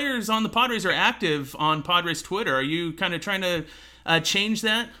players on the Padres are active on Padres Twitter. Are you kind of trying to change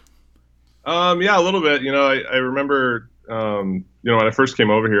that? Yeah, a little bit. I remember, when I first came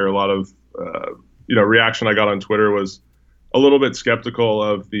over here, a lot of, reaction I got on Twitter was a little bit skeptical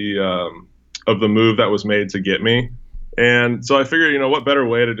of the move that was made to get me. And so I figured, what better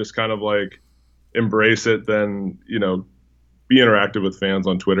way to just kind of embrace it than, be interactive with fans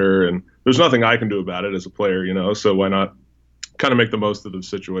on Twitter. And there's nothing I can do about it as a player, so why not kind of make the most of the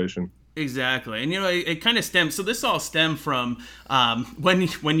situation. Exactly. And, it kind of stems. So this all stemmed from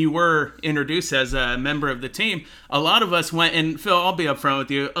when you were introduced as a member of the team, a lot of us went, and Phil, I'll be upfront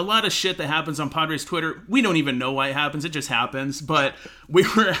with you, a lot of shit that happens on Padres Twitter, we don't even know why it happens. It just happens. But we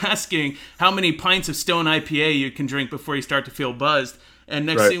were asking how many pints of Stone IPA you can drink before you start to feel buzzed. And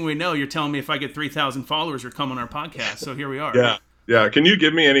next thing we know, you're telling me if I get 3,000 followers, you're coming on our podcast. So here we are. Yeah. Yeah. Can you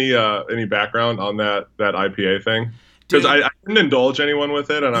give me any background on that IPA thing? Because I didn't indulge anyone with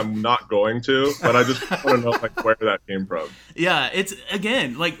it, and I'm not going to, but I just want to know where that came from. Yeah, it's,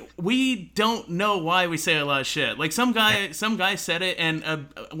 again, we don't know why we say a lot of shit. Some guy said it, and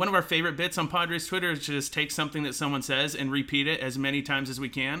one of our favorite bits on Padres Twitter is just take something that someone says and repeat it as many times as we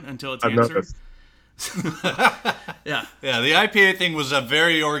can until it's answered. Yeah. Yeah, the IPA thing was a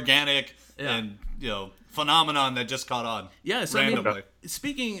very organic and, phenomenon that just caught on. Yeah, so randomly.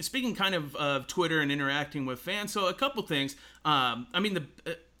 Speaking kind of Twitter and interacting with fans, so a couple things. I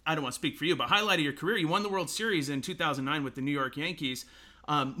don't want to speak for you, but highlight of your career, you won the World Series in 2009 with the New York Yankees.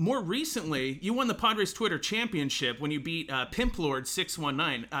 More recently, you won the Padres Twitter Championship when you beat Pimp Lord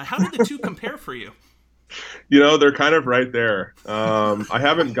 619. How did the two compare for you? They're kind of right there. I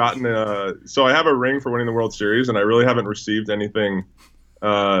haven't gotten so I have a ring for winning the World Series, and I really haven't received anything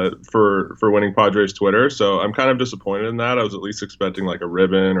for winning Padres Twitter. So I'm kind of disappointed in that. I was at least expecting a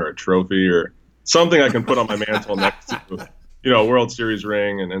ribbon or a trophy or something I can put on my mantle next to, a World Series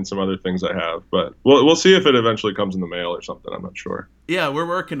ring and some other things I have. But we'll see if it eventually comes in the mail or something. I'm not sure. Yeah, we're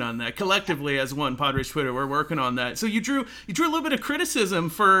working on that. Collectively as one, Padres Twitter, we're working on that. So you drew a little bit of criticism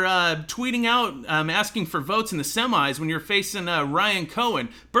for tweeting out asking for votes in the semis when you're facing Ryan Cohen.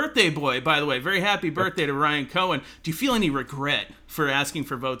 Birthday boy, by the way. Very happy birthday to Ryan Cohen. Do you feel any regret for asking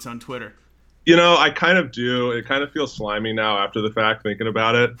for votes on Twitter? I kind of do. It kind of feels slimy now after the fact thinking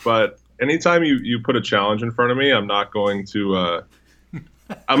about it. But anytime you put a challenge in front of me, I'm not going to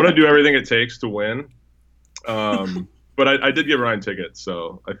I'm going to do everything it takes to win. But I did give Ryan tickets,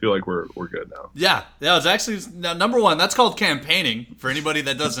 so I feel like we're good now. Yeah, it was actually number one. That's called campaigning for anybody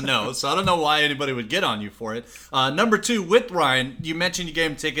that doesn't know. So I don't know why anybody would get on you for it. Number two, with Ryan, you mentioned you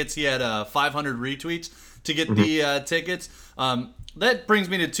gave him tickets. He had 500 retweets to get the tickets. That brings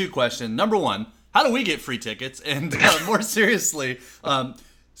me to two questions. Number one, how do we get free tickets? And more seriously,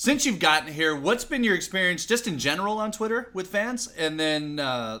 since you've gotten here, what's been your experience just in general on Twitter with fans, and then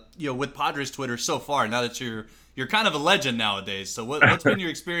with Padres Twitter so far? Now that you're kind of a legend nowadays, so what's been your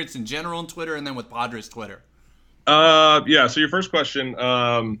experience in general on Twitter, and then with Padres Twitter? Yeah. So your first question,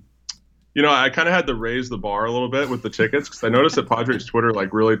 I kind of had to raise the bar a little bit with the tickets because I noticed that Padres Twitter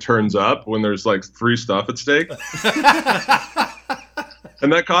really turns up when there's free stuff at stake.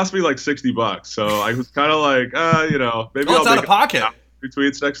 And that cost me $60. So I was kind of maybe I'll out of pocket.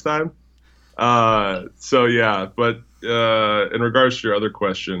 Retweets next time. So yeah, but in regards to your other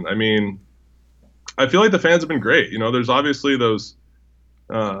question, I feel like the fans have been great. There's obviously those,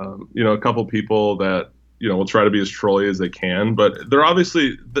 a couple people that, will try to be as trolly as they can, but they're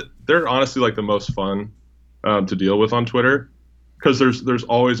honestly the most fun to deal with on Twitter because there's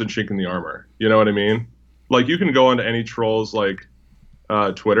always a chink in the armor. You know what I mean? You can go onto any trolls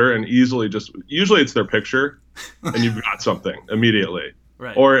Twitter and usually it's their picture and you've got something immediately.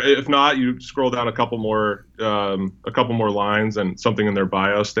 Right. Or if not, you scroll down a couple more lines and something in their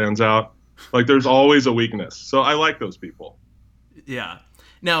bio stands out. There's always a weakness. So I like those people. Yeah.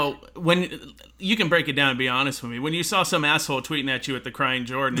 Now, when you can break it down and be honest with me, when you saw some asshole tweeting at you at the Crying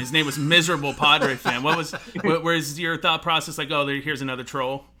Jordan, his name was Miserable Padre Fan. Where's your thought process here's another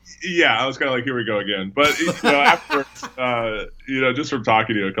troll? Yeah, I was kind of here we go again. But after just from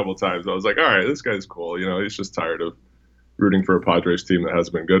talking to you a couple of times, I was like, all right, this guy's cool. He's just tired of rooting for a Padres team that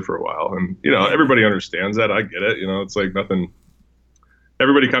hasn't been good for a while, and everybody understands that. I get it. It's nothing.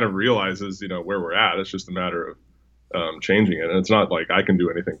 Everybody kind of realizes where we're at. It's just a matter of changing it, and it's not like I can do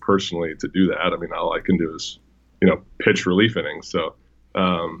anything personally to do that. All I can do is pitch relief innings. So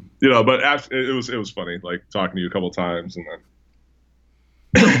but after, it was funny talking to you a couple of times and then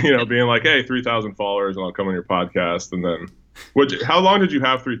being like, hey, 3,000 followers and I'll come on your podcast. And then how long did you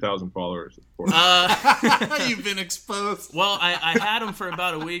have 3,000 followers for? You've been exposed. Well, I had them for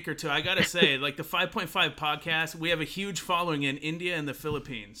about a week or two. I got to say, the 5.5 podcast, we have a huge following in India and the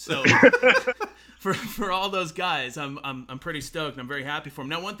Philippines. So for all those guys, I'm pretty stoked. I'm very happy for them.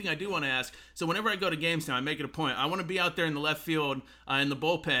 Now, one thing I do want to ask, so whenever I go to games now, I make it a point. I want to be out there in the left field in the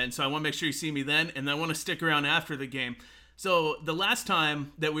bullpen, so I want to make sure you see me then, and I want to stick around after the game. So the last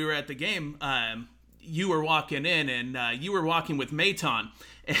time that we were at the game, you were walking in, and you were walking with Maton.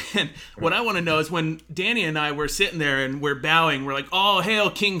 And what I want to know is when Danny and I were sitting there and we're bowing, we're like, oh, hail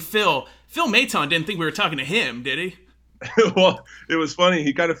King Phil. Phil Maton didn't think we were talking to him, did he? Well, it was funny.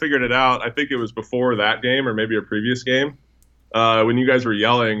 He kind of figured it out. I think it was before that game or maybe a previous game when you guys were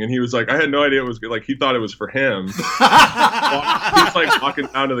yelling, and he was like, I had no idea it was like he thought it was for him. He's like walking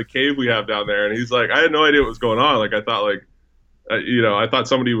down to the cave we have down there, and he's like, I had no idea what was going on. Like I thought I thought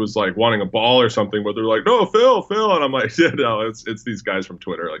somebody was like wanting a ball or something, but they're like, no, Phil, and I'm like, yeah, no, it's these guys from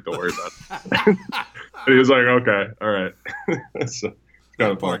Twitter. Like, don't worry about it. And he was like, okay, all right. So,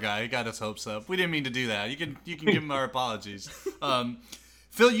 kind of poor fun. guy, he got his hopes up. We didn't mean to do that. You can give him our apologies.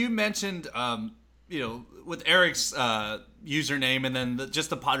 Phil, you mentioned with Eric's username and then just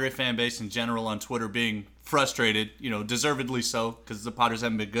the Padre fan base in general on Twitter being frustrated, deservedly so because the Padres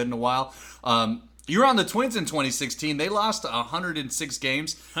haven't been good in a while. You were on the Twins in 2016. They lost 106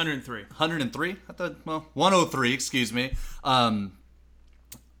 games. 103. 103? I thought, 103, excuse me.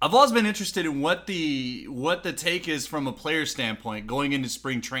 I've always been interested in what the take is from a player standpoint going into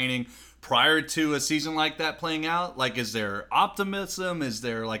spring training prior to a season like that playing out. Like, is there optimism? Is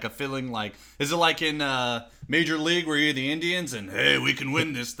there like a feeling like, is it like in Major League where you're the Indians and, hey, we can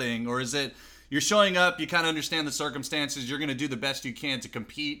win this thing? Or is it you're showing up, you kind of understand the circumstances, you're going to do the best you can to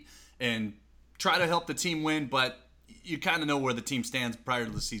compete and try to help the team win, but you kind of know where the team stands prior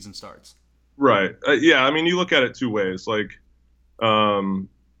to the season starts? Right. Yeah, I mean, you look at it two ways. Like,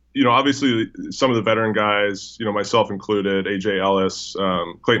 obviously some of the veteran guys, myself included, AJ Ellis,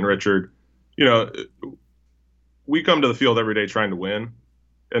 Clayton Richard, we come to the field every day trying to win.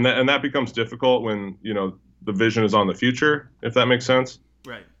 And that becomes difficult when, the vision is on the future, if that makes sense.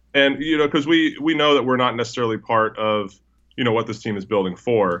 Right. And, because we know that we're not necessarily part of, what this team is building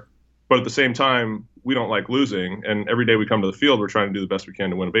for. But at the same time, we don't like losing. And every day we come to the field, we're trying to do the best we can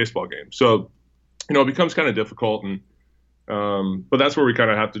to win a baseball game. So, it becomes kind of difficult. And but that's where we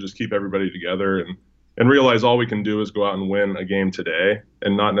kind of have to just keep everybody together and realize all we can do is go out and win a game today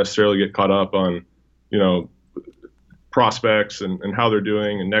and not necessarily get caught up on, prospects and how they're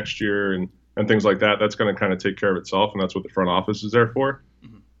doing and next year and things like that. That's going to kind of take care of itself. And that's what the front office is there for.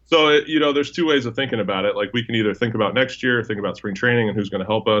 Mm-hmm. So, there's two ways of thinking about it. Like we can either think about next year, think about spring training and who's going to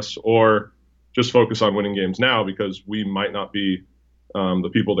help us, or just focus on winning games now because we might not be the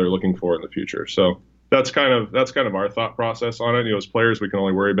people they're looking for in the future. So that's kind of our thought process on it. As players, we can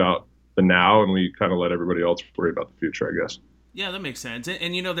only worry about the now, and we kind of let everybody else worry about the future, I guess. Yeah, that makes sense.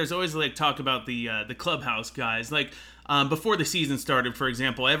 And there's always like talk about the clubhouse guys. Like before the season started, for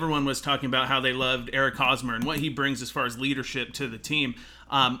example, everyone was talking about how they loved Eric Hosmer and what he brings as far as leadership to the team.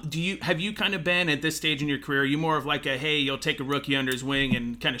 Have you kind of been at this stage in your career? Are you more of like hey, you'll take a rookie under his wing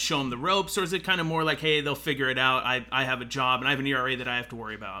and kind of show him the ropes, or is it kind of more like, hey, they'll figure it out. I have a job and I have an ERA that I have to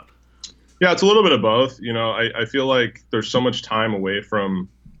worry about. Yeah, it's a little bit of both. I feel like there's so much time away from,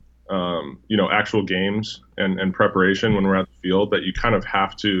 actual games and preparation when we're at the field that you kind of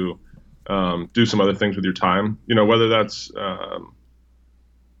have to do some other things with your time. Whether that's,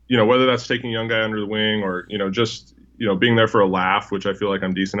 taking a young guy under the wing or, just, being there for a laugh, which I feel like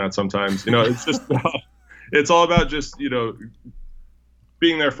I'm decent at sometimes. It's just, it's all about just,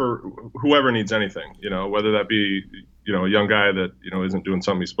 being there for whoever needs anything, whether that be, a young guy that, isn't doing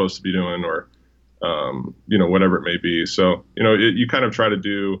something he's supposed to be doing or, whatever it may be. So, you kind of try to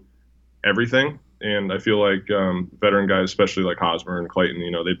do everything. And I feel like veteran guys, especially like Hosmer and Clayton,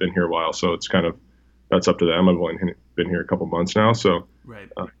 they've been here a while. So it's kind of, that's up to them. I've only been here a couple months now. So, right.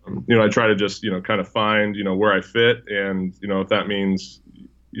 I try to just, kind of find, where I fit. And, if that means,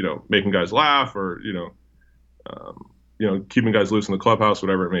 making guys laugh or, keeping guys loose in the clubhouse,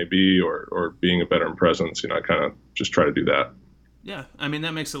 whatever it may be, or being a veteran presence, I kind of just try to do that. Yeah, I mean,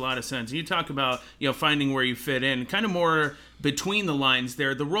 that makes a lot of sense. You talk about, finding where you fit in, kind of more between the lines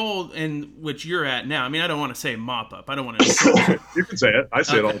there, the role in which you're at now. I mean, I don't want to say mop up. I don't want to. You can say it. I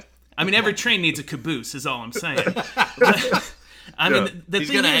say it all. I mean, every train needs a caboose is all I'm saying. I mean,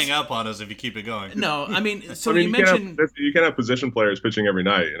 he's going to hang up on us if you keep it going. No, I mean, so you mentioned you can't have position players pitching every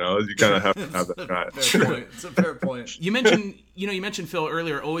night. You kind of have to have that guy. Fair point. It's a fair point. You mentioned Phil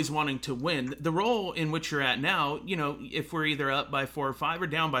earlier, always wanting to win. The role in which you're at now, if we're either up by 4 or 5 or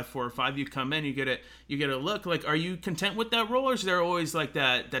down by 4 or 5, you come in, you get a look. Like, are you content with that role, or is there always like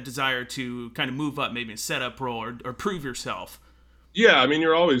that desire to kind of move up, maybe a setup role or prove yourself? Yeah, I mean,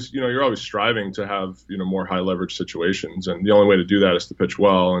 you're always striving to have, more high leverage situations. And the only way to do that is to pitch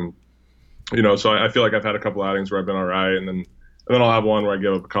well. And, so I feel like I've had a couple outings where I've been all right. And then I'll have one where I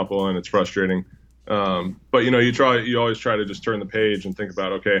give up a couple and it's frustrating. But, you always try to just turn the page and think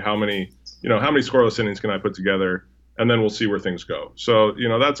about, okay, how many scoreless innings can I put together? And then we'll see where things go. So,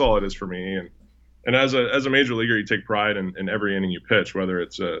 that's all it is for me. And as a major leaguer, you take pride in every inning you pitch, whether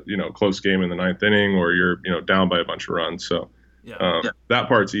it's a, close game in the 9th inning or you're, down by a bunch of runs. So. Yeah. That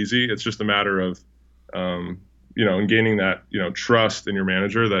part's easy. It's just a matter of, and gaining that, trust in your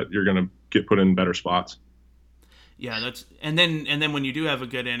manager that you're going to get put in better spots. Yeah, and then when you do have a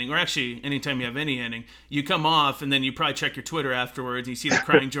good inning, or actually anytime you have any inning, you come off and then you probably check your Twitter afterwards. And you see the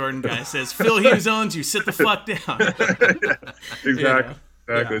crying Jordan guy says, "Phil Hughes owns you. Sit the fuck down." Exactly.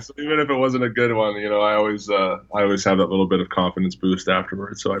 Yeah. So even if it wasn't a good one, I always have that little bit of confidence boost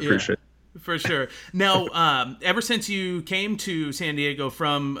afterwards. So I appreciate it. For sure. Now, ever since you came to San Diego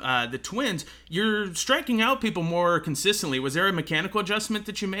from the Twins, you're striking out people more consistently. Was there a mechanical adjustment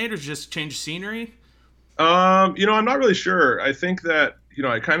that you made, or just change of scenery? I'm not really sure. I think that,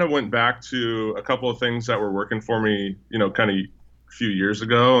 I kind of went back to a couple of things that were working for me, kind of a few years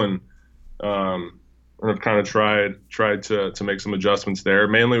ago, and I've kind of tried to make some adjustments there,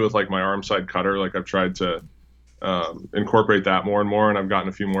 mainly with like my arm side cutter. Like I've tried to incorporate that more and more, and I've gotten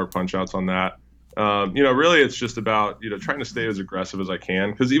a few more punch outs on that. Really it's just about, trying to stay as aggressive as I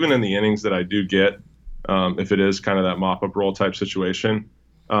can, because even in the innings that I do get, if it is kind of that mop-up roll type situation,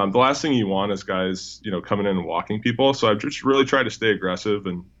 the last thing you want is guys, coming in and walking people. So I've just really tried to stay aggressive,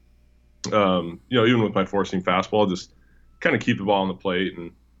 and, even with my four-seam fastball, just kind of keep the ball on the plate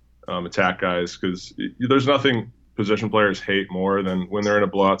and attack guys, because there's nothing position players hate more than when they're in a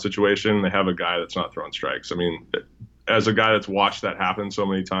blowout situation and they have a guy that's not throwing strikes. I mean, as a guy that's watched that happen so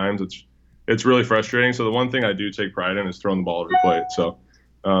many times, it's really frustrating. So the one thing I do take pride in is throwing the ball over the plate. So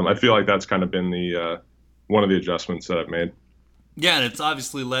I feel like that's kind of been the one of the adjustments that I've made. Yeah, and it's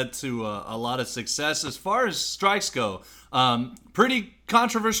obviously led to a lot of success. As far as strikes go, pretty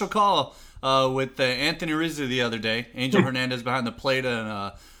controversial call with Anthony Rizzo the other day. Angel Hernandez behind the plate,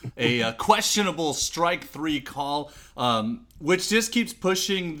 and a questionable strike three call, which just keeps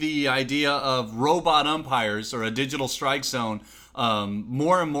pushing the idea of robot umpires or a digital strike zone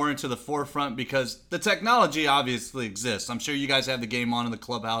more and more into the forefront, because the technology obviously exists. I'm sure you guys have the game on in the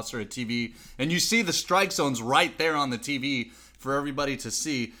clubhouse or a TV, and you see the strike zones right there on the TV for everybody to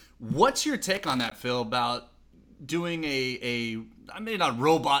see. What's your take on that, Phil, about doing I mean, not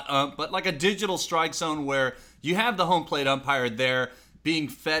robot ump, but like a digital strike zone where you have the home plate umpire there being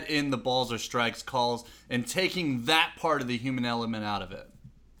fed in the balls or strikes calls and taking that part of the human element out of it?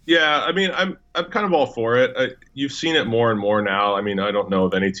 Yeah, I mean, I'm kind of all for it. You've seen it more and more now. I mean, I don't know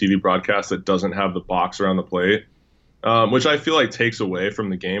of any TV broadcast that doesn't have the box around the plate, which I feel like takes away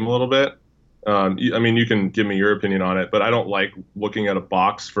from the game a little bit. I mean, you can give me your opinion on it, but I don't like looking at a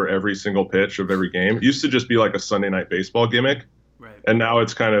box for every single pitch of every game. It used to just be like a Sunday Night Baseball gimmick, right? And now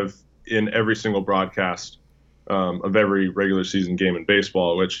it's kind of in every single broadcast of every regular season game in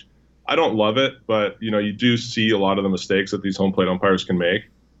baseball, which I don't love it, but you do see a lot of the mistakes that these home plate umpires can make,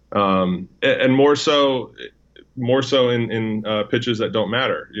 and more so in pitches that don't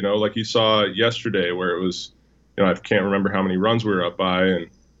matter. Like you saw yesterday where it was, I can't remember how many runs we were up by, and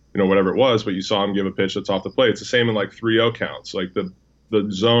whatever it was, but you saw him give a pitch that's off the plate. It's the same in like 3-0 counts. Like the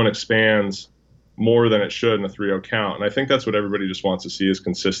zone expands more than it should in a 3-0 count. And I think that's what everybody just wants to see, is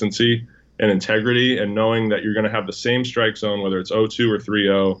consistency and integrity, and knowing that you're going to have the same strike zone, whether it's 0-2 or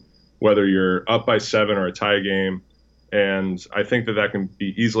 3-0, whether you're up by 7 or a tie game. And I think that can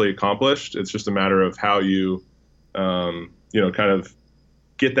be easily accomplished. It's just a matter of how you, kind of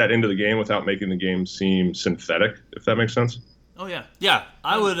get that into the game without making the game seem synthetic, if that makes sense. Oh yeah, yeah.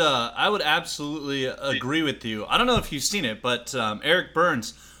 I would absolutely agree with you. I don't know if you've seen it, but Eric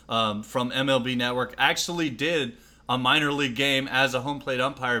Burns from MLB Network actually did a minor league game as a home plate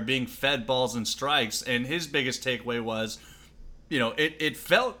umpire, being fed balls and strikes, and his biggest takeaway was, it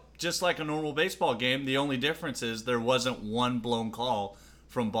felt just like a normal baseball game. The only difference is there wasn't one blown call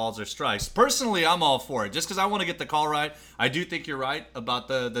from balls or strikes. Personally, I'm all for it, just because I want to get the call right. I do think you're right about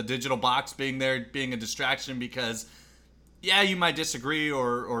the digital box being there, being a distraction, because yeah, you might disagree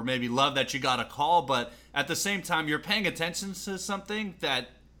or maybe love that you got a call, but at the same time, you're paying attention to something that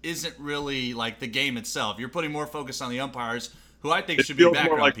isn't really like the game itself. You're putting more focus on the umpires, who I think should be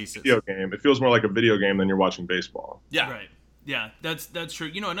background pieces. Video game. It feels more like a video game than you're watching baseball. Yeah. Right. Yeah, that's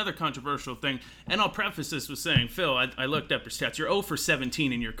true. Another controversial thing, and I'll preface this with saying, Phil, I looked up your stats. You're 0 for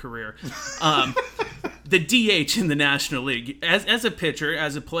 17 in your career. The DH in the National League. As a pitcher,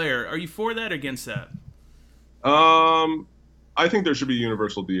 as a player, are you for that or against that? I think there should be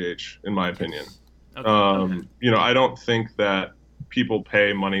universal DH, in my opinion. Okay. I don't think that people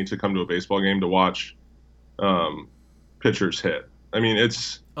pay money to come to a baseball game to watch pitchers hit. I mean,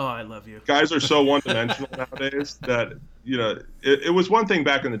 oh, I love you. Guys are so one-dimensional nowadays that it was one thing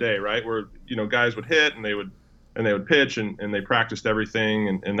back in the day, right, where guys would hit and they would pitch and they practiced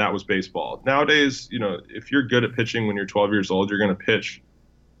everything, and that was baseball. Nowadays, if you're good at pitching when you're 12 years old, you're going to pitch,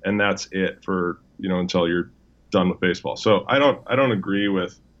 and that's it for until you're done with baseball. So I don't agree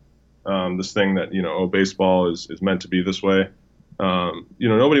with this thing that, baseball is meant to be this way.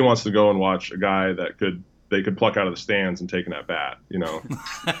 Nobody wants to go and watch a guy that they could pluck out of the stands and take an at bat.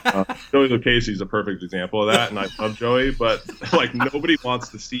 Joey Lucchese's a perfect example of that, and I love Joey, but like nobody wants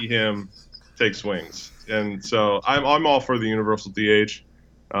to see him take swings. And so I'm all for the universal DH,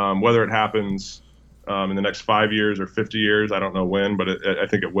 whether it happens in the next 5 years or 50 years. I don't know when, but I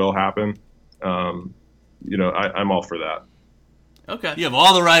think it will happen. I'm all for that. Okay. You have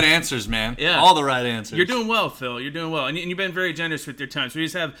all the right answers, man. Yeah. All the right answers. You're doing well, Phil. You're doing well. And you've been very generous with your time. So we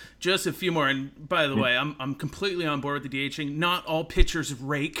just have just a few more. And by the way, I'm completely on board with the DHing. Not all pitchers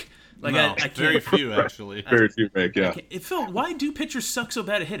rake. Like no, I can't, very few, actually. Very few rake, yeah. Phil, why do pitchers suck so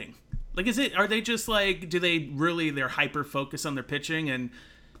bad at hitting? Like, are they just like, they're hyper-focused on their pitching and,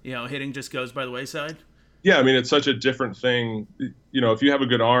 hitting just goes by the wayside? Yeah, I mean, it's such a different thing. If you have a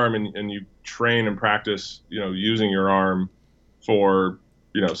good arm and you train and practice, using your arm for,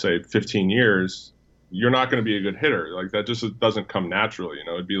 say 15 years, you're not going to be a good hitter. Like that just doesn't come naturally.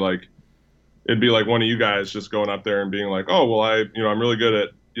 It'd be like one of you guys just going up there and being like, oh, well, I'm really good at,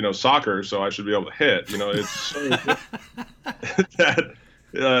 soccer, so I should be able to hit. It's so that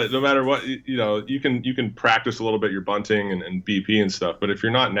no matter what, you can practice a little bit your bunting and BP and stuff. But if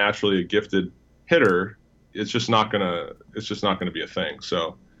you're not naturally a gifted hitter, it's just not gonna be a thing.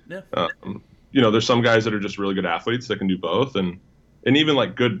 So, yeah. There's some guys that are just really good athletes that can do both, and even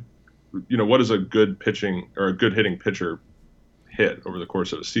like good, what does a good pitching or a good hitting pitcher hit over the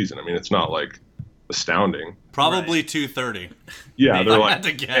course of a season? I mean, it's not like astounding. Probably right. 230. Yeah, Maybe. they're I like, had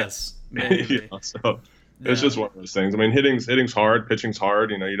to guess. So it's just one of those things. I mean, hitting's hard, pitching's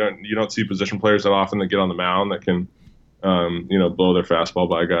hard. You don't see position players that often that get on the mound that can, blow their fastball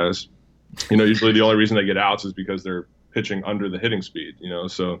by guys. Usually the only reason they get outs is because they're pitching under the hitting speed.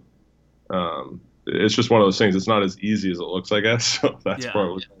 So. It's just one of those things. It's not as easy as it looks, I guess. So that's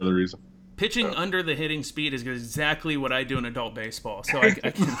probably one of the reasons. Pitching under the hitting speed is exactly what I do in adult baseball. So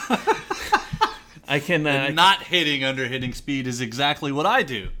I can. Not hitting under hitting speed is exactly what I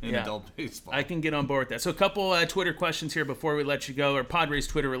do in adult baseball. I can get on board with that. So a couple Twitter questions here before we let you go, or Padres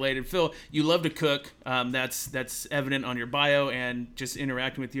Twitter related. Phil, you love to cook. That's evident on your bio and just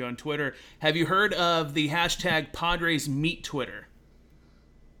interacting with you on Twitter. Have you heard of the hashtag Padres Meat Twitter?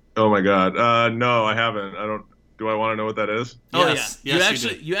 Oh my God. No, I haven't. Do I want to know what that is? Oh yes. Yeah. Yes,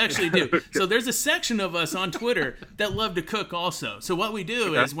 you actually do. So there's a section of us on Twitter that love to cook also. So what we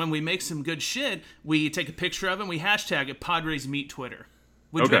do is when we make some good shit, we take a picture of it and we hashtag it Padres Meat Twitter.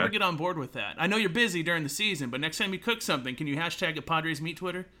 Would you ever get on board with that? I know you're busy during the season, but next time you cook something, can you hashtag it Padres Meat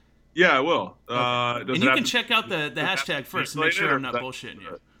Twitter? Yeah, I will. And you can check out the hashtag first and make sure I'm not bullshitting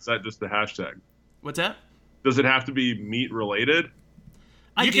you. Is that just the hashtag? What's that? Does it have to be meat related?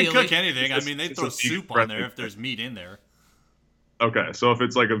 You can cook anything. I mean, they throw soup on there if there's meat in there. Okay, so if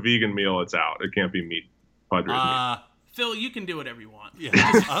it's like a vegan meal, it's out. It can't be meat. Padres meat. Phil, you can do whatever you want. Yeah,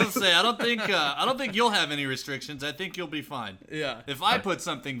 I was say I don't think you'll have any restrictions. I think you'll be fine. Yeah. If I put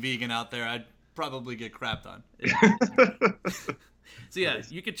something vegan out there, I'd probably get crapped on. So yeah,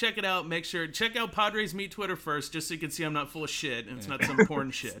 you can check it out. Make sure check out Padres Meat Twitter first, just so you can see I'm not full of shit and it's not some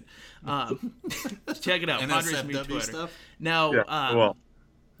porn shit. Check it out, Padres Meat Twitter. Stuff? Now,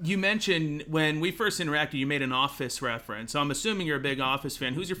 you mentioned when we first interacted, you made an Office reference. So I'm assuming you're a big Office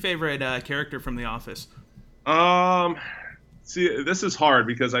fan. Who's your favorite character from The Office? See, this is hard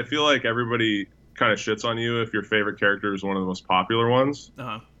because I feel like everybody kind of shits on you if your favorite character is one of the most popular ones.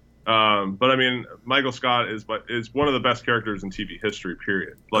 Uh-huh. But I mean, Michael Scott is one of the best characters in TV history.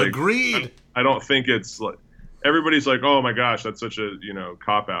 Period. Like, agreed. I don't think it's like everybody's like, oh my gosh, that's such a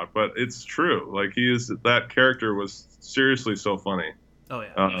cop out, but it's true. Like that character was seriously so funny. Oh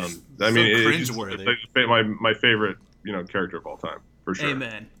yeah. I mean, cringeworthy. My favorite character of all time for sure.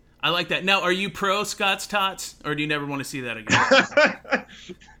 Amen. I like that. Now, are you pro Scott's Tots, or do you never want to see that again?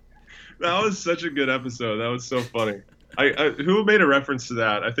 That was such a good episode. That was so funny. Who made a reference to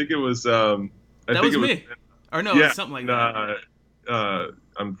that? I think it was. That was me. Or no, it was something like that.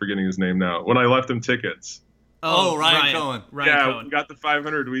 I'm forgetting his name now. When I left him tickets. Oh, Ryan Cohen. Cohen. We got the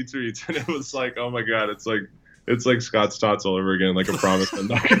 500 retweets, and it was like, oh my god, it's like Scott's Tots all over again, like a promise.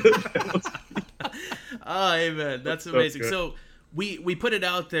 Oh, amen. That's amazing. So we put it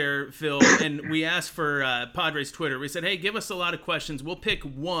out there, Phil, and we asked for Padres Twitter. We said, hey, give us a lot of questions. We'll pick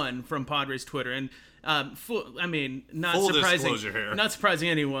one from Padres Twitter. And not surprising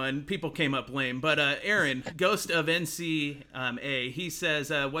anyone. People came up lame. But Aaron, Ghost of NCA, he says,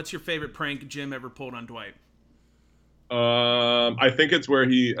 what's your favorite prank Jim ever pulled on Dwight? I think it's where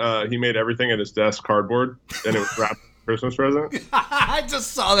he made everything at his desk cardboard, and it was wrapped Christmas present. I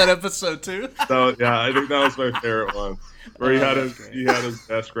just saw that episode too. So yeah, I think that was my favorite one, where he had his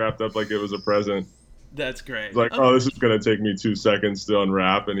desk wrapped up like it was a present. That's great. He's like, oh, this is gonna take me 2 seconds to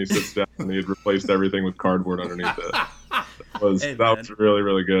unwrap, and he sits down and he had replaced everything with cardboard underneath it. That was really,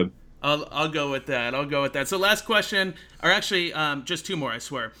 really good. I'll go with that. So last question, or actually just 2 more, I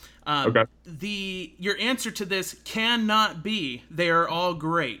swear. Okay. Your answer to this cannot be they are all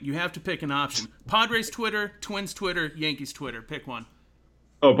great. You have to pick an option. Padres Twitter, Twins Twitter, Yankees Twitter. Pick one.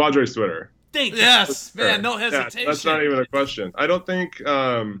 Oh, Padres Twitter. Thank you. Yes, man, no hesitation. Yeah, that's not even a question. I don't think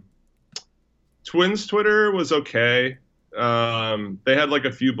Twins Twitter was okay. They had like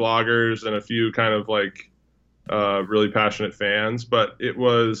a few bloggers and a few kind of like really passionate fans, but it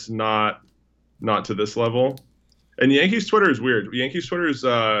was not to this level. And Yankees Twitter is weird. Yankees Twitter is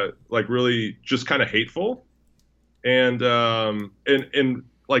like really just kind of hateful, and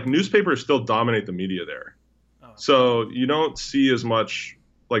like newspapers still dominate the media there. Oh. So you don't see as much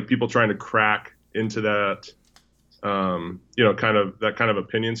like people trying to crack into that, kind of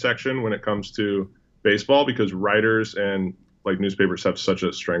opinion section when it comes to baseball, because writers and like newspapers have such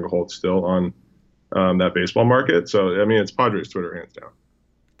a stranglehold still on that baseball market. So I mean, it's Padres Twitter hands down.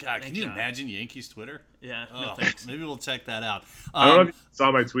 God, can you imagine Yankees Twitter? Yeah, no, maybe we'll check that out. I don't know if you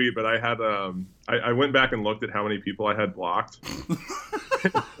saw my tweet, but I had I went back and looked at how many people I had blocked.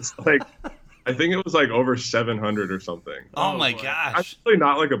 It's like, I think it was like over 700 or something. Oh my gosh! I'm really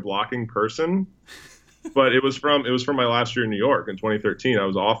not like a blocking person, but it was from my last year in New York in 2013. I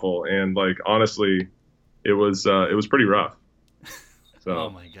was awful, and like honestly, it was pretty rough. So.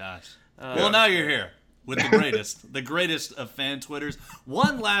 Oh my gosh! Well, now you're here with the greatest of fan Twitters.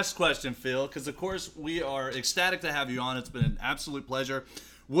 One last question, Phil, because of course we are ecstatic to have you on. It's been an absolute pleasure.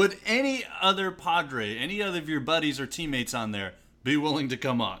 Would any other Padre, any other of your buddies or teammates on there, be willing to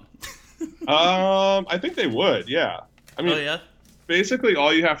come on? I think they would. Yeah. I mean, basically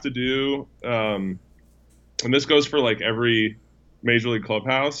all you have to do, and this goes for like every major league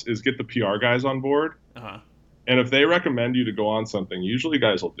clubhouse, is get the PR guys on board. Uh-huh. And if they recommend you to go on something, usually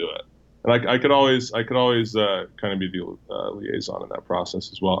guys will do it. And I could always kind of be the liaison in that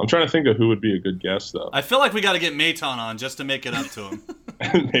process as well. I'm trying to think of who would be a good guest, though. I feel like we got to get Maton on just to make it up to him.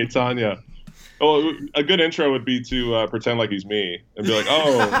 Maton, yeah. Well, a good intro would be to pretend like he's me and be like,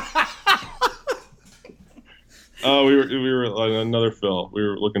 we were another Phil. We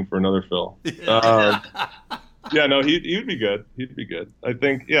were looking for another Phil. Yeah, no, he'd be good. He'd be good. I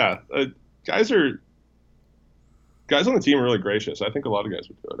think, guys on the team are really gracious. I think a lot of guys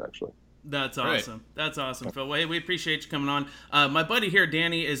would do it, actually. That's awesome. Right. That's awesome, Phil. Well, hey, we appreciate you coming on. My buddy here,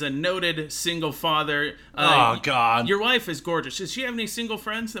 Danny, is a noted single father. Oh, God. Your wife is gorgeous. Does she have any single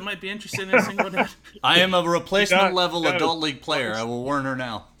friends that might be interested in a single dad? I am a replacement-level adult league player. I will warn her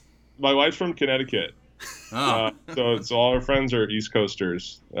now. My wife's from Connecticut. Oh. So all her friends are East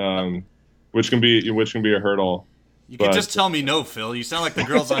Coasters, which can be a hurdle. You can just tell me no, Phil. You sound like the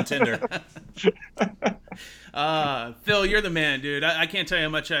girls on Tinder. Phil, you're the man, dude. I can't tell you how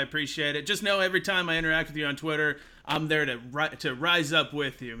much I appreciate it. Just know every time I interact with you on Twitter, I'm there to rise up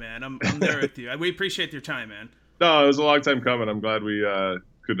with you, man. I'm there with you. We appreciate your time, man. No, it was a long time coming. I'm glad we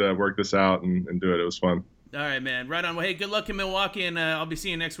could work this out and do it. It was fun. All right, man. Right on. Well, hey, good luck in Milwaukee, and I'll be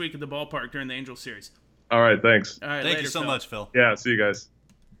seeing you next week at the ballpark during the Angels series. All right, thanks. All right, Thank you so much, Phil. Yeah, see you guys.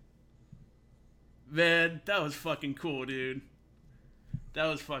 Man, that was fucking cool, dude. That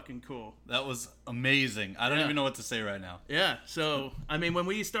was fucking cool. That was amazing. I don't even know what to say right now. Yeah. So, I mean, when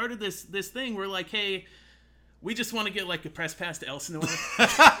we started this thing, we're like, hey, we just want to get like a press pass to Elsinore.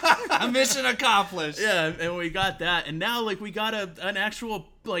 A mission accomplished. Yeah, and we got that. And now, like, we got an actual,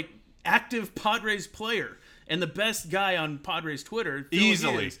 like, active Padres player and the best guy on Padres Twitter, Phil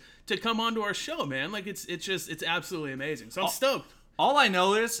easily, Hughes, to come onto our show, man. Like, it's absolutely amazing. So I'm stoked. All I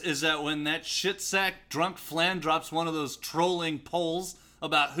know is that when that shit sack drunk Flan drops one of those trolling polls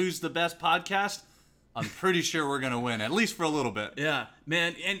about who's the best podcast, I'm pretty sure we're going to win, at least for a little bit. Yeah,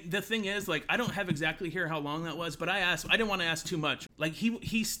 man. And the thing is, like, I don't have exactly here how long that was, but I didn't want to ask too much. Like,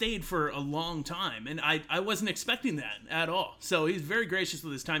 he stayed for a long time, and I wasn't expecting that at all. So he's very gracious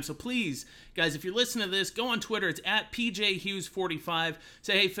with his time. So please, guys, if you're listening to this, go on Twitter. It's at PJHughes45.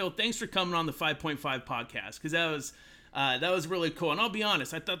 Say, hey, Phil, thanks for coming on the 5.5 podcast, because that was really cool. And I'll be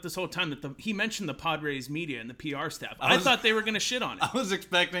honest, I thought this whole time that he mentioned the Padres media and the PR staff. I thought they were going to shit on it. I was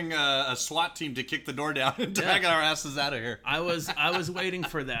expecting a SWAT team to kick the door down and drag our asses out of here. I was waiting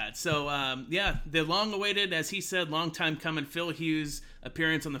for that. So, the long-awaited, as he said, long time coming, Phil Hughes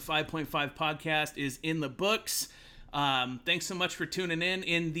appearance on the 5.5 podcast is in the books. Thanks so much for tuning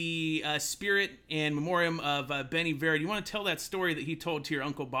in the spirit and memoriam of Benny Vera. Do you want to tell that story that he told to your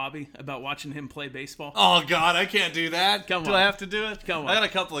Uncle Bobby about watching him play baseball? Oh, God, I can't do that. Come on. Do I have to do it? Come on. I got a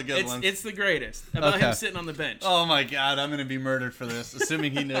couple of good ones. It's the greatest. About him sitting on the bench. Oh, my God, I'm going to be murdered for this,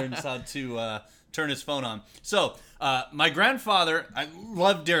 assuming he learns how to turn his phone on. So, my grandfather, I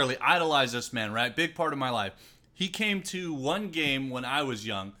love dearly, idolize this man, right? Big part of my life. He came to one game when I was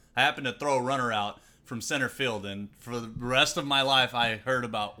young. I happened to throw a runner out from center field, and for the rest of my life I heard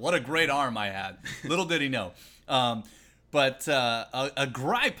about what a great arm I had. Little did he know. But a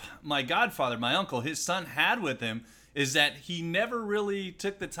gripe my godfather, my uncle, his son had with him is that he never really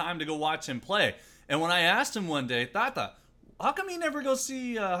took the time to go watch him play. And when I asked him one day, Tata, how come you never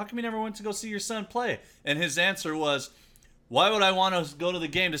went to go see your son play? And his answer was, why would I want to go to the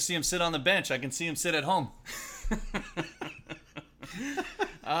game to see him sit on the bench? I can see him sit at home.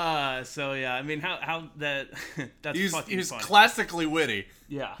 So yeah, I mean, how that that's he's funny. Classically witty.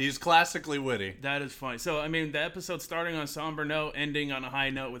 Yeah, he's classically witty. That is funny. So I mean, the episode starting on a somber note, ending on a high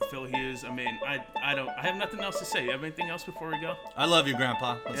note with Phil Hughes. I mean, I have nothing else to say. You have anything else before we go? I love you,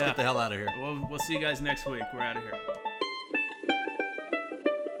 Grandpa. Let's get the hell out of here. We'll see you guys next week. We're out of here.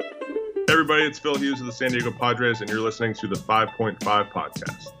 Hey everybody, it's Phil Hughes of the San Diego Padres, and you're listening to the 5.5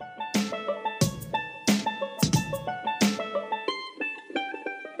 podcast.